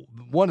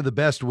 one of the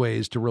best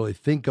ways to really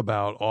think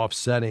about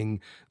offsetting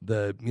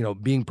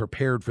being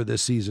prepared for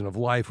this season of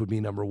life would be,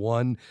 number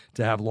one,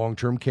 to have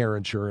long-term care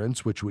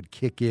insurance, which would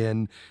kick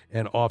in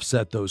and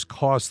offset those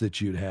costs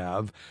that you'd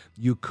have.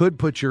 You could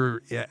put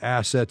your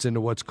assets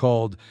into what's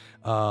called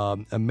a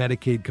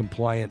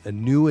Medicaid-compliant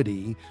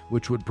annuity,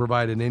 which would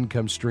provide an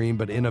income stream,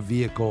 but in a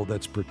vehicle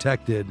that's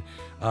protected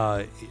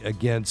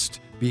against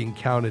being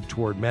counted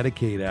toward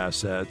Medicaid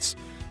assets.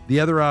 The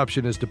other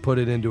option is to put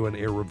it into an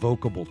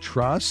irrevocable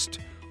trust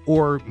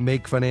or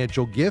make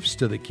financial gifts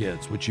to the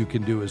kids, which you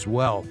can do as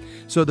well.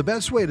 So the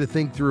best way to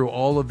think through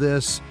all of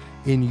this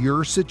in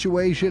your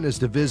situation is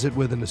to visit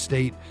with an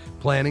estate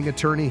planning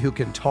attorney who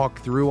can talk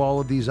through all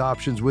of these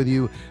options with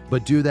you,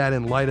 but do that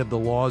in light of the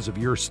laws of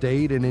your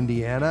state in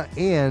Indiana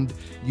and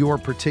your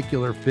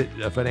particular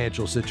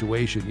financial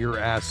situation, your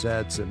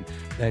assets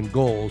and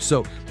goals.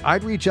 So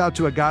I'd reach out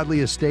to a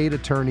godly estate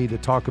attorney to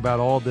talk about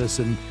all this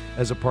and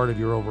as a part of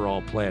your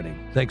overall planning.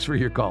 Thanks for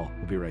your call.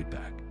 We'll be right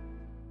back.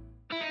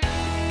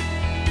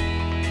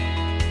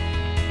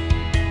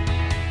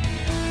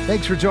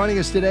 Thanks for joining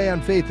us today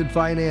on Faith and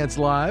Finance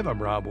Live.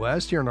 I'm Rob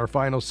West. Here in our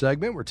final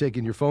segment, we're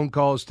taking your phone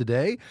calls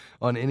today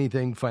on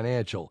anything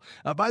financial.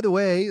 By the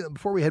way,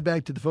 before we head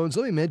back to the phones,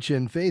 let me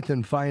mention Faith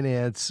and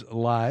Finance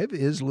Live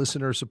is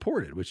listener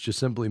supported, which just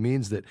simply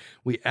means that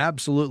we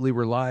absolutely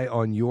rely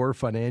on your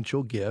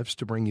financial gifts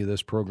to bring you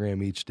this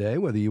program each day,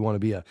 whether you want to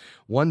be a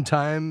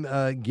one-time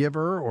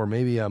giver or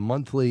maybe a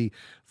monthly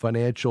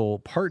financial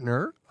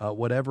partner,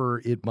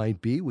 whatever it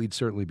might be. We'd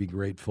certainly be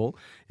grateful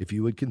if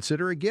you would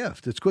consider a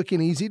gift. It's quick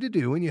and easy to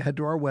do when you head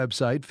to our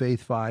website,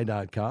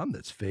 faithfi.com.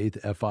 That's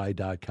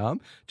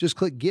faithfi.com. Just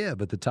click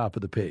Give at the top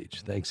of the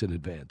page. Thanks in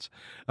advance.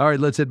 All right,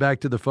 let's head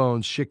back to the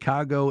phones.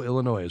 Chicago,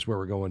 Illinois is where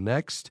we're going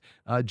next.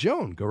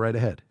 Joan, go right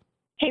ahead.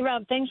 Hey,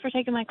 Rob, thanks for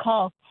taking my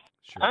call.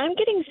 Sure. I'm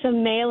getting some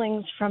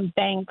mailings from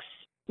banks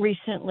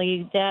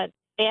recently that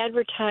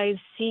advertise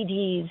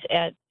CDs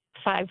at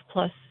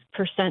 5+%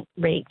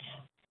 rates.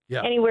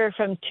 Yeah. Anywhere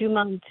from 2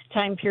 months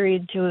time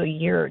period to a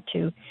year or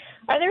two.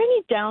 Are there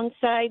any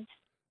downsides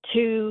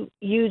to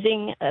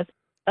using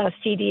a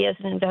CD as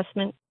an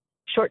investment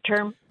short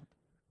term?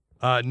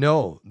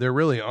 No, there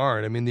really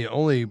aren't. I mean, the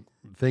only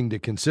thing to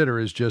consider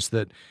is just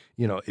that,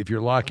 if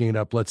you're locking it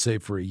up, let's say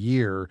for a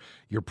year,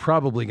 you're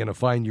probably going to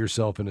find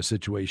yourself in a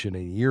situation a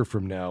year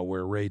from now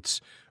where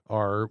rates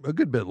are a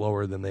good bit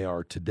lower than they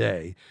are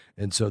today.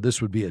 And so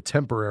this would be a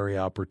temporary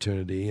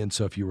opportunity. And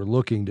so if you were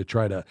looking to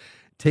try to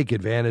take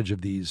advantage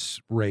of these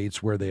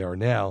rates where they are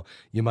now,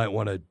 you might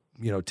want to,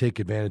 take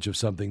advantage of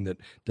something that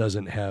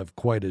doesn't have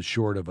quite as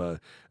short of a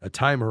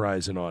time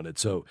horizon on it.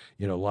 So,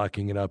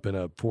 locking it up in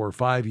a 4 or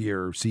 5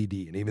 year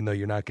CD. And even though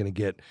you're not going to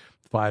get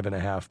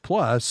 5.5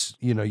 plus,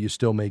 you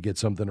still may get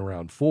something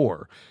around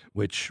 4,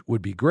 which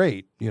would be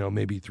great,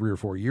 maybe 3 or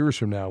 4 years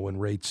from now when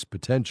rates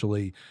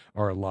potentially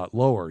are a lot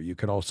lower. You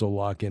could also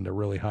lock into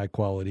really high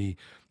quality,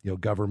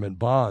 government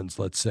bonds,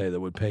 let's say, that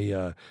would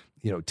pay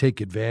take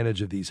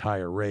advantage of these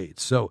higher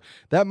rates. So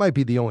that might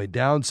be the only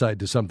downside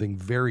to something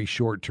very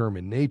short-term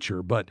in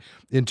nature. But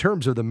in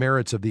terms of the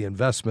merits of the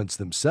investments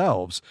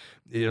themselves,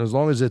 as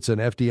long as it's an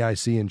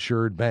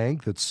FDIC-insured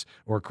bank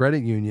or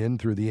credit union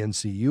through the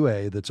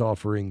NCUA that's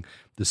offering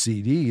the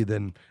CD,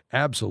 then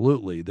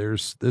absolutely,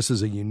 this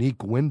is a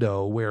unique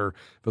window where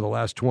for the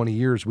last 20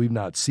 years we've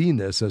not seen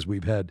this, as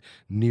we've had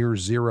near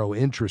zero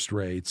interest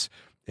rates.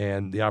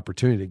 And the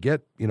opportunity to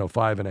get,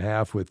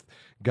 5.5 with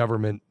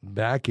government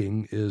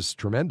backing is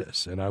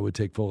tremendous, and I would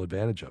take full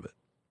advantage of it.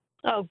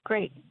 Oh,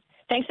 great.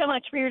 Thanks so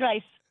much for your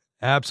advice.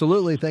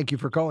 Absolutely. Thank you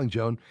for calling,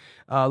 Joan.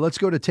 Let's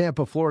go to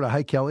Tampa, Florida.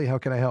 Hi, Kelly. How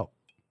can I help?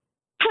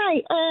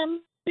 Hi.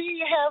 Do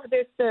you have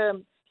this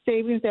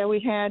savings that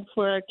we had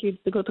for our kids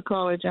to go to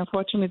college?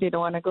 Unfortunately, they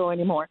don't want to go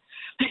anymore.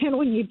 And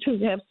we need to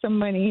have some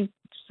money,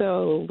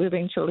 so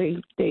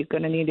eventually they're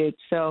going to need it.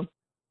 So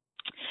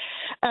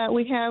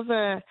we have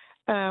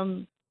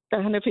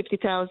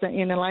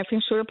 $150,000 in a life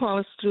insurance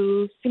policy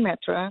through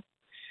Symetra,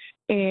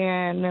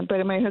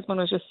 but my husband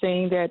was just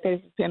saying that there's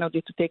a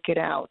penalty to take it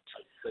out.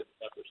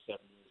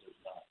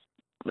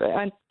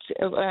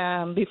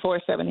 Before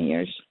 7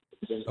 years.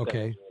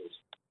 Okay.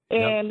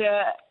 And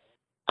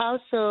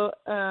also,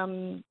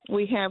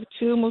 we have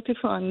 2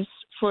 multi-funds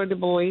for the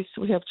boys.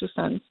 We have 2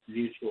 sons.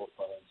 Mutual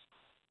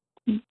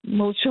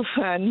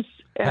funds,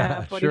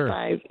 45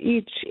 sure.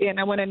 each. And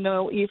I want to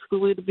know if we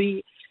would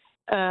be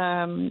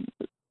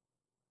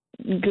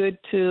good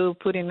to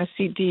put in a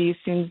CD,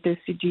 since the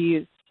CD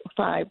is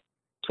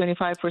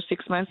 $5.25 for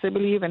 6 months, I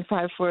believe, and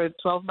 $5 for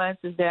 12 months.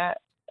 Is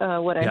that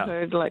what I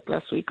heard like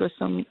last week or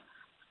something?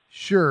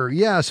 Sure.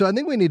 Yeah. So I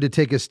think we need to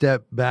take a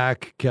step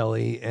back,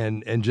 Kelly,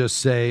 and just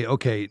say,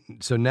 okay,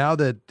 so now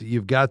that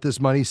you've got this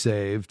money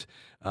saved,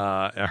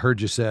 I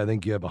heard you say, I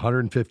think you have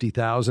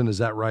 $150,000. Is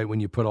that right?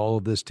 When you put all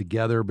of this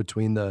together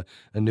between the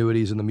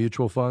annuities and the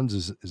mutual funds,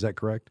 is that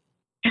correct?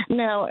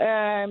 No,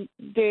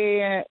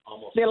 the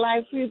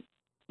life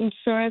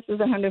insurance is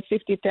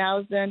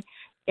 $150,000,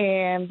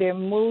 and the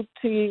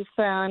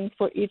multi-fund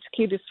for each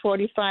kid is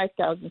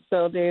 $45,000.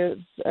 So there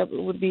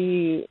would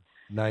be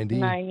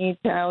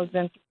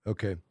 90,000.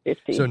 Okay.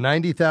 50. So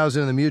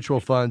 90,000 in the mutual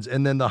funds,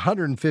 and then the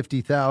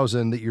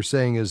 150,000 that you're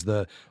saying is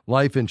the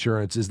life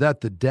insurance. Is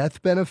that the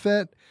death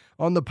benefit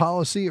on the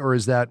policy, or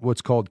is that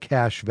what's called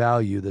cash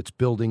value that's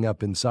building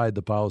up inside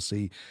the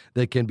policy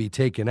that can be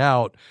taken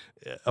out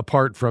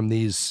apart from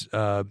these,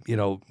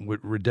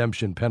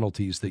 redemption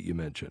penalties that you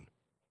mentioned?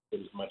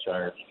 It is much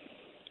higher.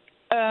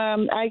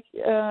 I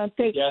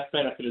think Death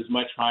benefit is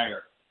much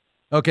higher.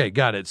 Okay,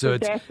 got it. So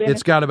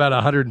it's got about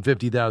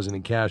 150,000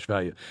 in cash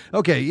value.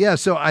 Okay, yeah.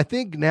 So I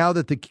think now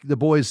that the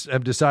boys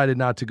have decided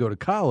not to go to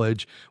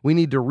college, we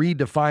need to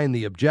redefine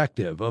the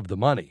objective of the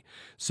money.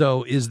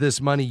 So is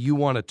this money you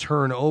want to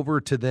turn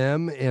over to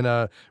them in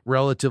a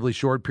relatively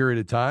short period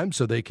of time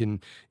so they can,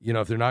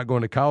 if they're not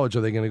going to college,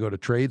 are they going to go to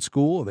trade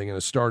school? Are they going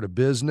to start a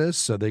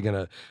business? Are they going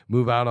to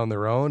move out on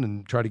their own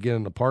and try to get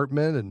an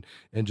apartment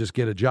and just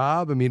get a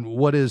job? I mean,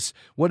 what is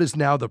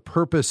now the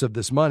purpose of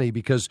this money?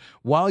 Because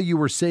while you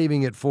were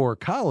saving it for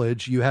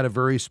college, you had a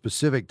very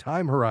specific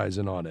time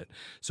horizon on it.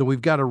 So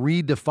we've got to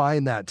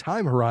redefine that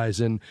time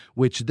horizon,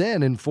 which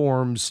then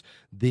informs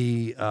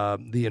the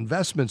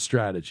investment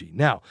strategy.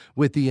 Now,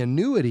 with the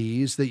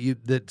annuities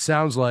that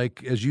sounds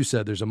like, as you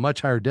said, there's a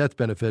much higher death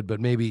benefit, but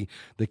maybe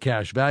the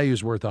cash value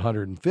is worth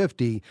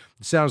 150. It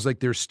sounds like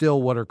there's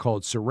still what are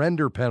called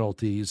surrender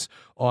penalties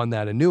on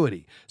that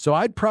annuity. So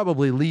I'd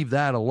probably leave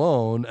that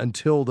alone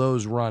until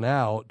those run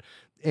out.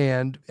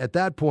 And at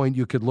that point,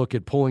 you could look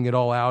at pulling it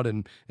all out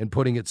and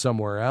putting it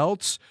somewhere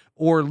else,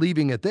 or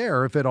leaving it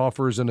there if it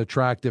offers an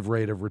attractive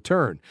rate of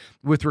return.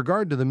 With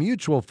regard to the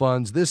mutual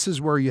funds, this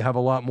is where you have a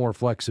lot more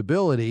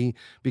flexibility,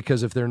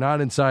 because if they're not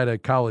inside a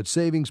college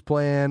savings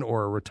plan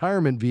or a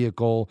retirement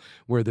vehicle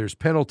where there's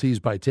penalties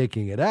by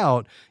taking it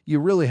out, you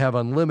really have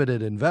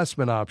unlimited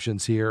investment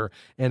options here.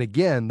 And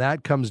again,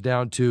 that comes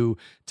down to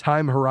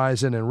time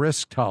horizon and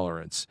risk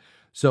tolerance.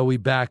 So we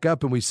back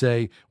up and we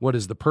say, what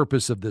is the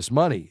purpose of this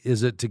money?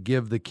 Is it to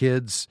give the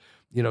kids,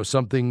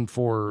 something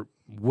for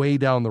way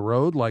down the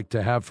road, like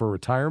to have for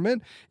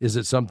retirement? Is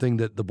it something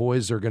that the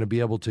boys are going to be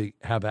able to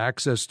have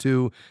access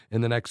to in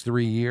the next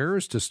 3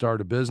 years to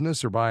start a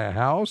business or buy a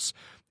house?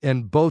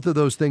 And both of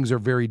those things are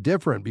very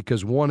different,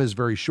 because one is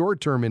very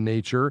short-term in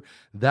nature.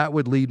 That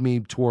would lead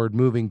me toward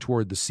moving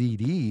toward the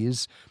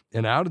CDs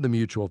and out of the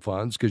mutual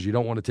funds, because you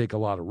don't want to take a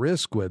lot of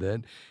risk with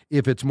it.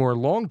 If it's more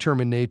long-term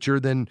in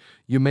nature, then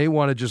you may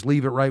want to just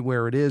leave it right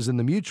where it is in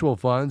the mutual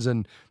funds.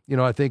 And,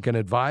 I think an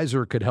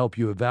advisor could help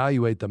you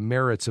evaluate the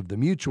merits of the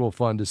mutual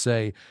fund to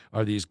say,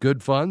 are these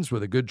good funds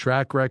with a good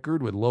track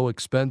record, with low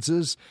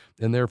expenses,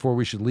 and therefore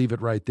we should leave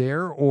it right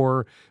there?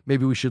 Or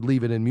maybe we should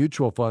leave it in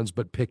mutual funds,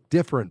 but pick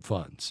different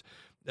funds.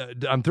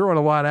 I'm throwing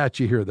a lot at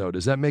you here, though.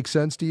 Does that make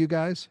sense to you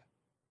guys?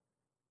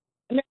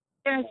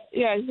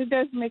 yes, it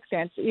does make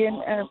sense. We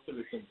don't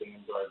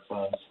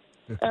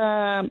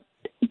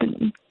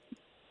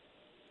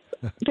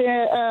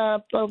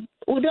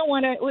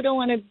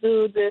want to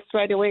do this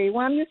right away.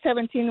 One is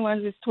 17,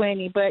 one is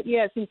 20. But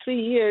yes, in 3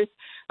 years,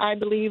 I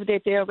believe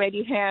that they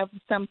already have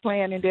some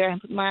plan in their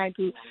mind.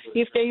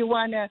 If they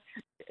want to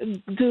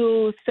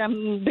do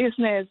some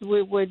business,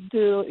 we would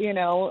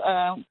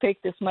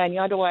take this money.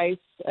 Otherwise,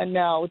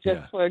 no,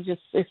 for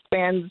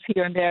expense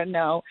here and there,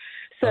 no.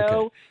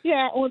 So,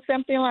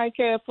 something like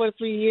for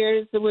 3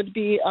 years, it would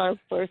be our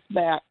first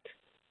bet.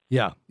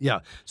 Yeah.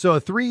 So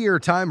a 3-year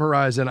time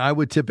horizon, I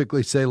would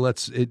typically say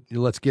let's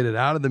get it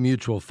out of the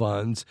mutual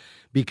funds,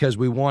 because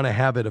we want to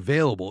have it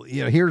available.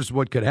 Here's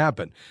what could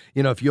happen.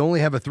 If you only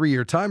have a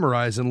 3-year time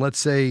horizon, let's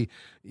say,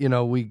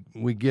 we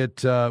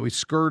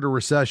skirt a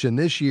recession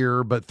this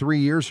year, but 3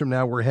 years from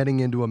now we're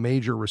heading into a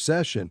major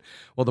recession.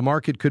 Well, the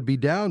market could be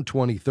down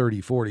 20,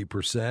 30,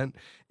 40%.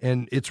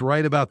 And it's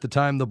right about the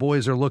time the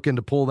boys are looking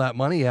to pull that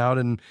money out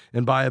and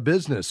buy a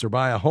business or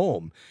buy a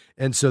home.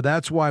 And so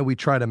that's why we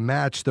try to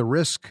match the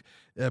risk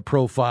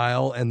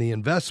profile and the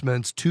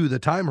investments to the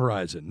time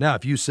horizon. Now,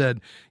 if you said,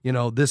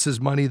 this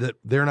is money that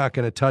they're not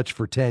going to touch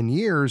for 10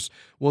 years,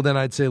 well, then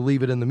I'd say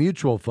leave it in the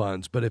mutual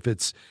funds. But if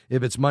it's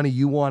money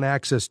you want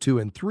access to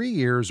in 3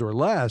 years or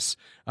less,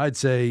 I'd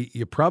say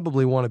you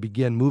probably want to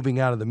begin moving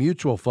out of the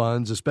mutual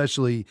funds,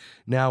 especially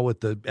now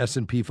with the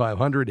S&P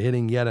 500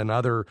 hitting yet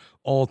another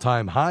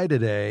all-time high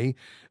today.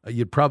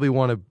 You'd probably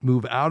want to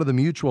move out of the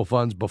mutual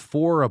funds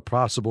before a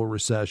possible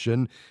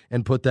recession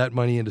and put that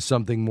money into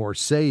something more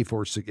safe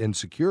and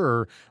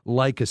secure,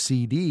 like a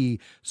CD,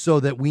 so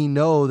that we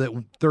know that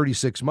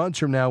 36 months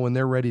from now, when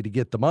they're ready to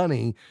get the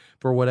money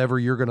for whatever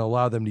you're going to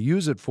allow them to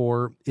use it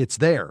for, it's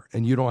there,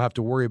 and you don't have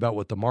to worry about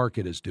what the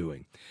market is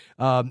doing.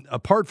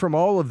 Apart from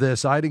all of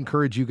this, I'd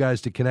encourage you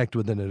guys to connect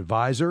with an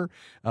advisor.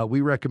 We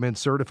recommend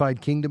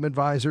Certified Kingdom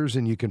Advisors,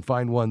 and you can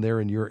find one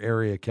there in your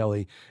area,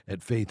 Kelly, at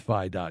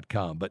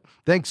faithfi.com. But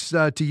thanks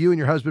to you and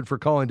your husband for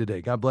calling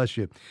today. God bless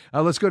you.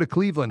 Let's go to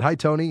Cleveland. Hi,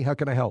 Tony. How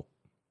can I help?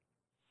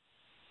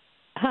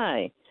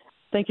 Hi.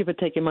 Thank you for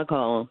taking my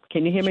call.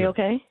 Can you hear me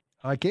okay?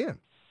 I can.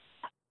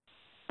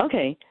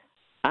 Okay.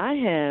 I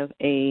have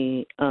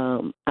a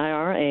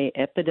IRA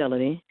at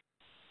Fidelity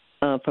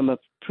from a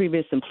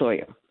previous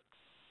employer,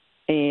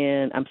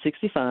 and I'm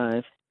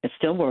 65 and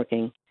still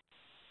working.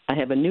 I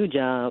have a new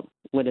job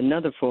with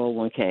another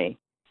 401k.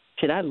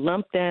 Should I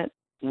lump that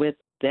with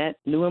that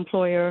new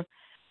employer?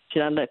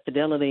 Should I let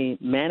Fidelity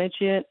manage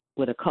it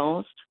with a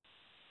cost?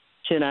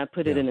 Should I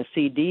put it in a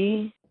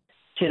CD?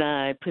 Should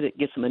I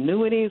get some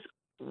annuities?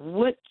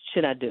 What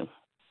should I do?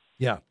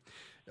 Yeah.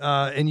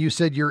 And you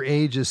said your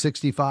age is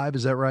 65,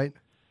 is that right?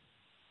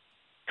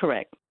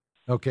 Correct.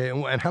 Okay.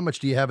 And how much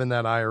do you have in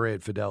that IRA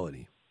at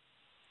Fidelity?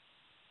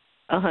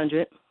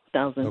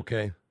 100,000.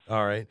 Okay.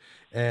 All right.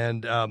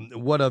 And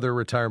what other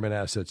retirement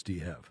assets do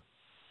you have?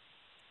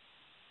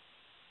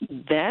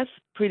 That's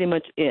pretty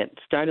much it.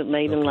 Started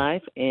late in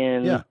life,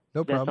 and no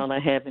that's problem. all I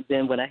have, and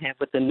then what I have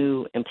with the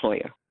new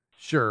employer.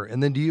 Sure.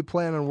 And then do you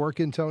plan on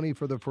working, Tony,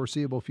 for the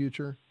foreseeable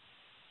future?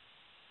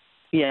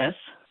 Yes.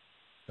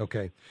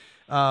 Okay.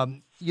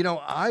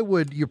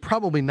 You're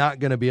probably not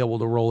going to be able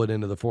to roll it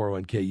into the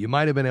 401k. You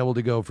might have been able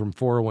to go from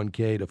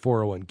 401k to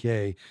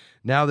 401k.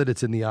 Now that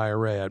it's in the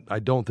IRA, I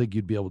don't think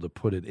you'd be able to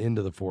put it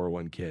into the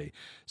 401k.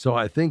 So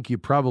I think you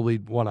probably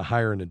want to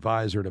hire an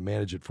advisor to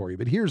manage it for you.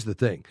 But here's the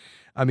thing.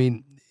 I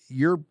mean,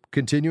 you're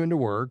continuing to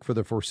work for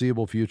the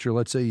foreseeable future.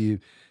 Let's say you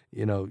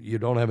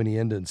don't have any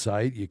end in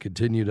sight. You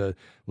continue to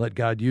let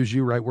God use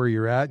you right where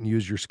you're at and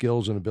use your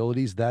skills and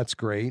abilities. That's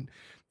great.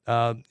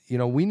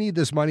 We need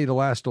this money to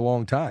last a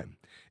long time.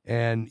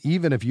 And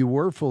even if you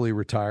were fully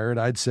retired,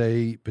 I'd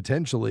say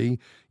potentially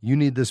you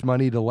need this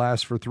money to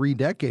last for 3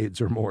 decades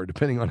or more,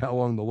 depending on how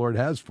long the Lord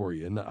has for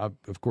you. And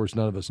of course,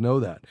 none of us know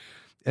that.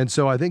 And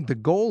so I think the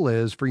goal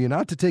is for you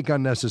not to take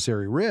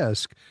unnecessary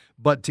risk,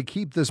 but to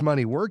keep this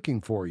money working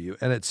for you.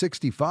 And at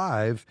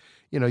 65,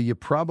 you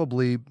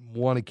probably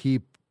want to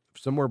keep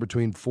somewhere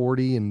between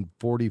 40 and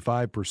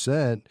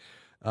 45%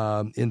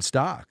 in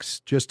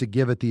stocks, just to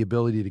give it the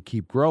ability to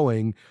keep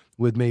growing,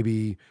 with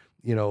maybe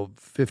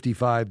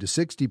 55 to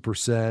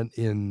 60%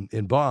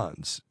 in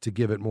bonds to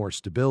give it more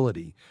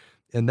stability.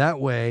 And that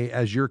way,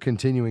 as you're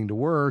continuing to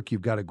work,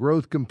 you've got a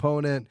growth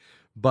component,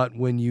 but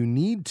when you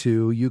need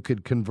to, you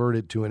could convert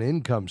it to an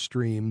income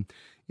stream.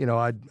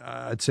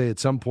 I'd say at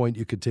some point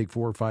you could take $4,000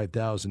 or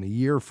 $5,000 a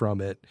year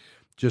from it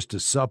just to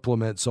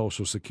supplement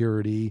Social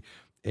Security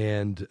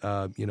and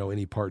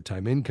any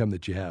part-time income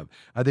that you have.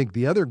 I think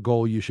the other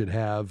goal you should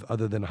have,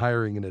 other than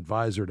hiring an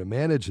advisor to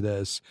manage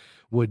this,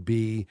 would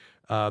be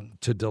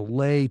to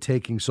delay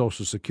taking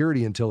Social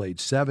Security until age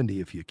 70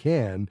 if you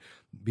can,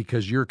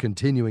 because you're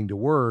continuing to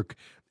work,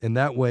 and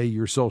that way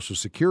your Social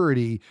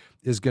Security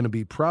is going to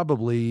be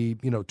probably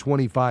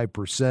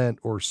 25%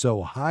 or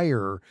so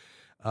higher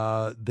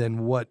than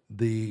what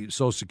the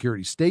Social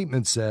Security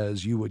statement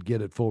says you would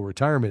get at full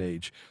retirement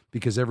age,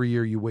 because every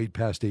year you wait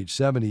past age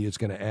 70, it's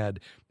going to add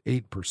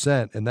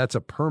 8%, and that's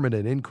a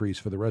permanent increase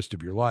for the rest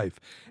of your life.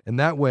 And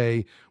that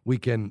way we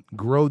can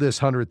grow this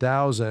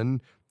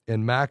 100,000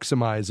 and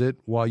maximize it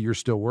while you're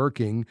still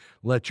working,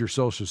 let your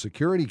Social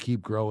Security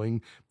keep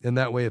growing. And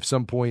that way, at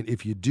some point,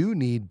 if you do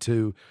need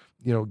to,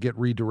 get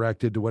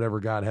redirected to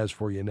whatever God has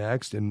for you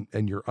next, and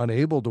you're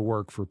unable to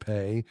work for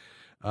pay,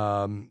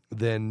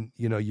 then,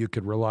 you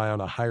could rely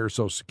on a higher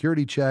Social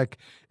Security check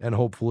and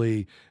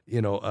hopefully,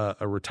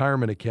 a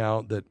retirement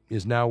account that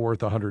is now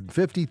worth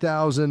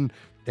 $150,000.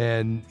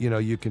 And,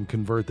 you can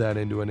convert that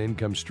into an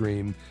income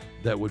stream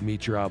that would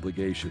meet your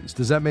obligations.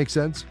 Does that make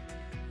sense?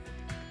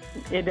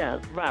 It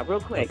does. Right,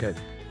 real quick. Okay.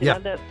 Can I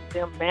let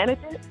them manage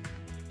it?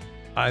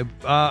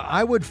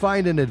 I would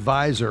find an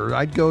advisor.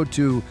 I'd go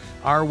to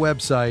our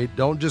website.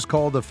 Don't just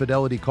call the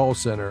Fidelity call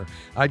center.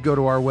 I'd go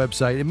to our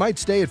website. It might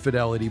stay at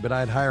Fidelity, but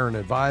I'd hire an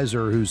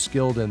advisor who's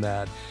skilled in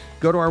that.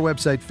 Go to our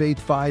website,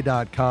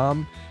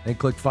 faithfi.com, and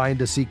click Find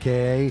a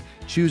CKA.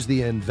 Choose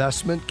the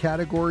investment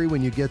category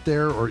when you get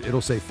there, or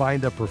it'll say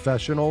Find a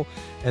Professional,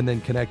 and then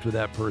connect with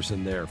that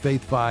person there,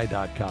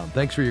 faithfi.com.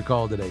 Thanks for your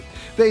call today.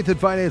 Faith and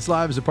Finance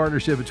Live is a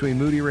partnership between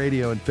Moody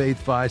Radio and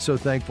FaithFi. So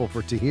thankful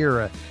for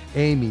Tahira,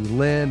 Amy,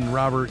 Lynn, and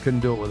Robert.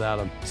 Couldn't do it without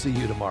them. See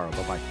you tomorrow.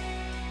 Bye-bye.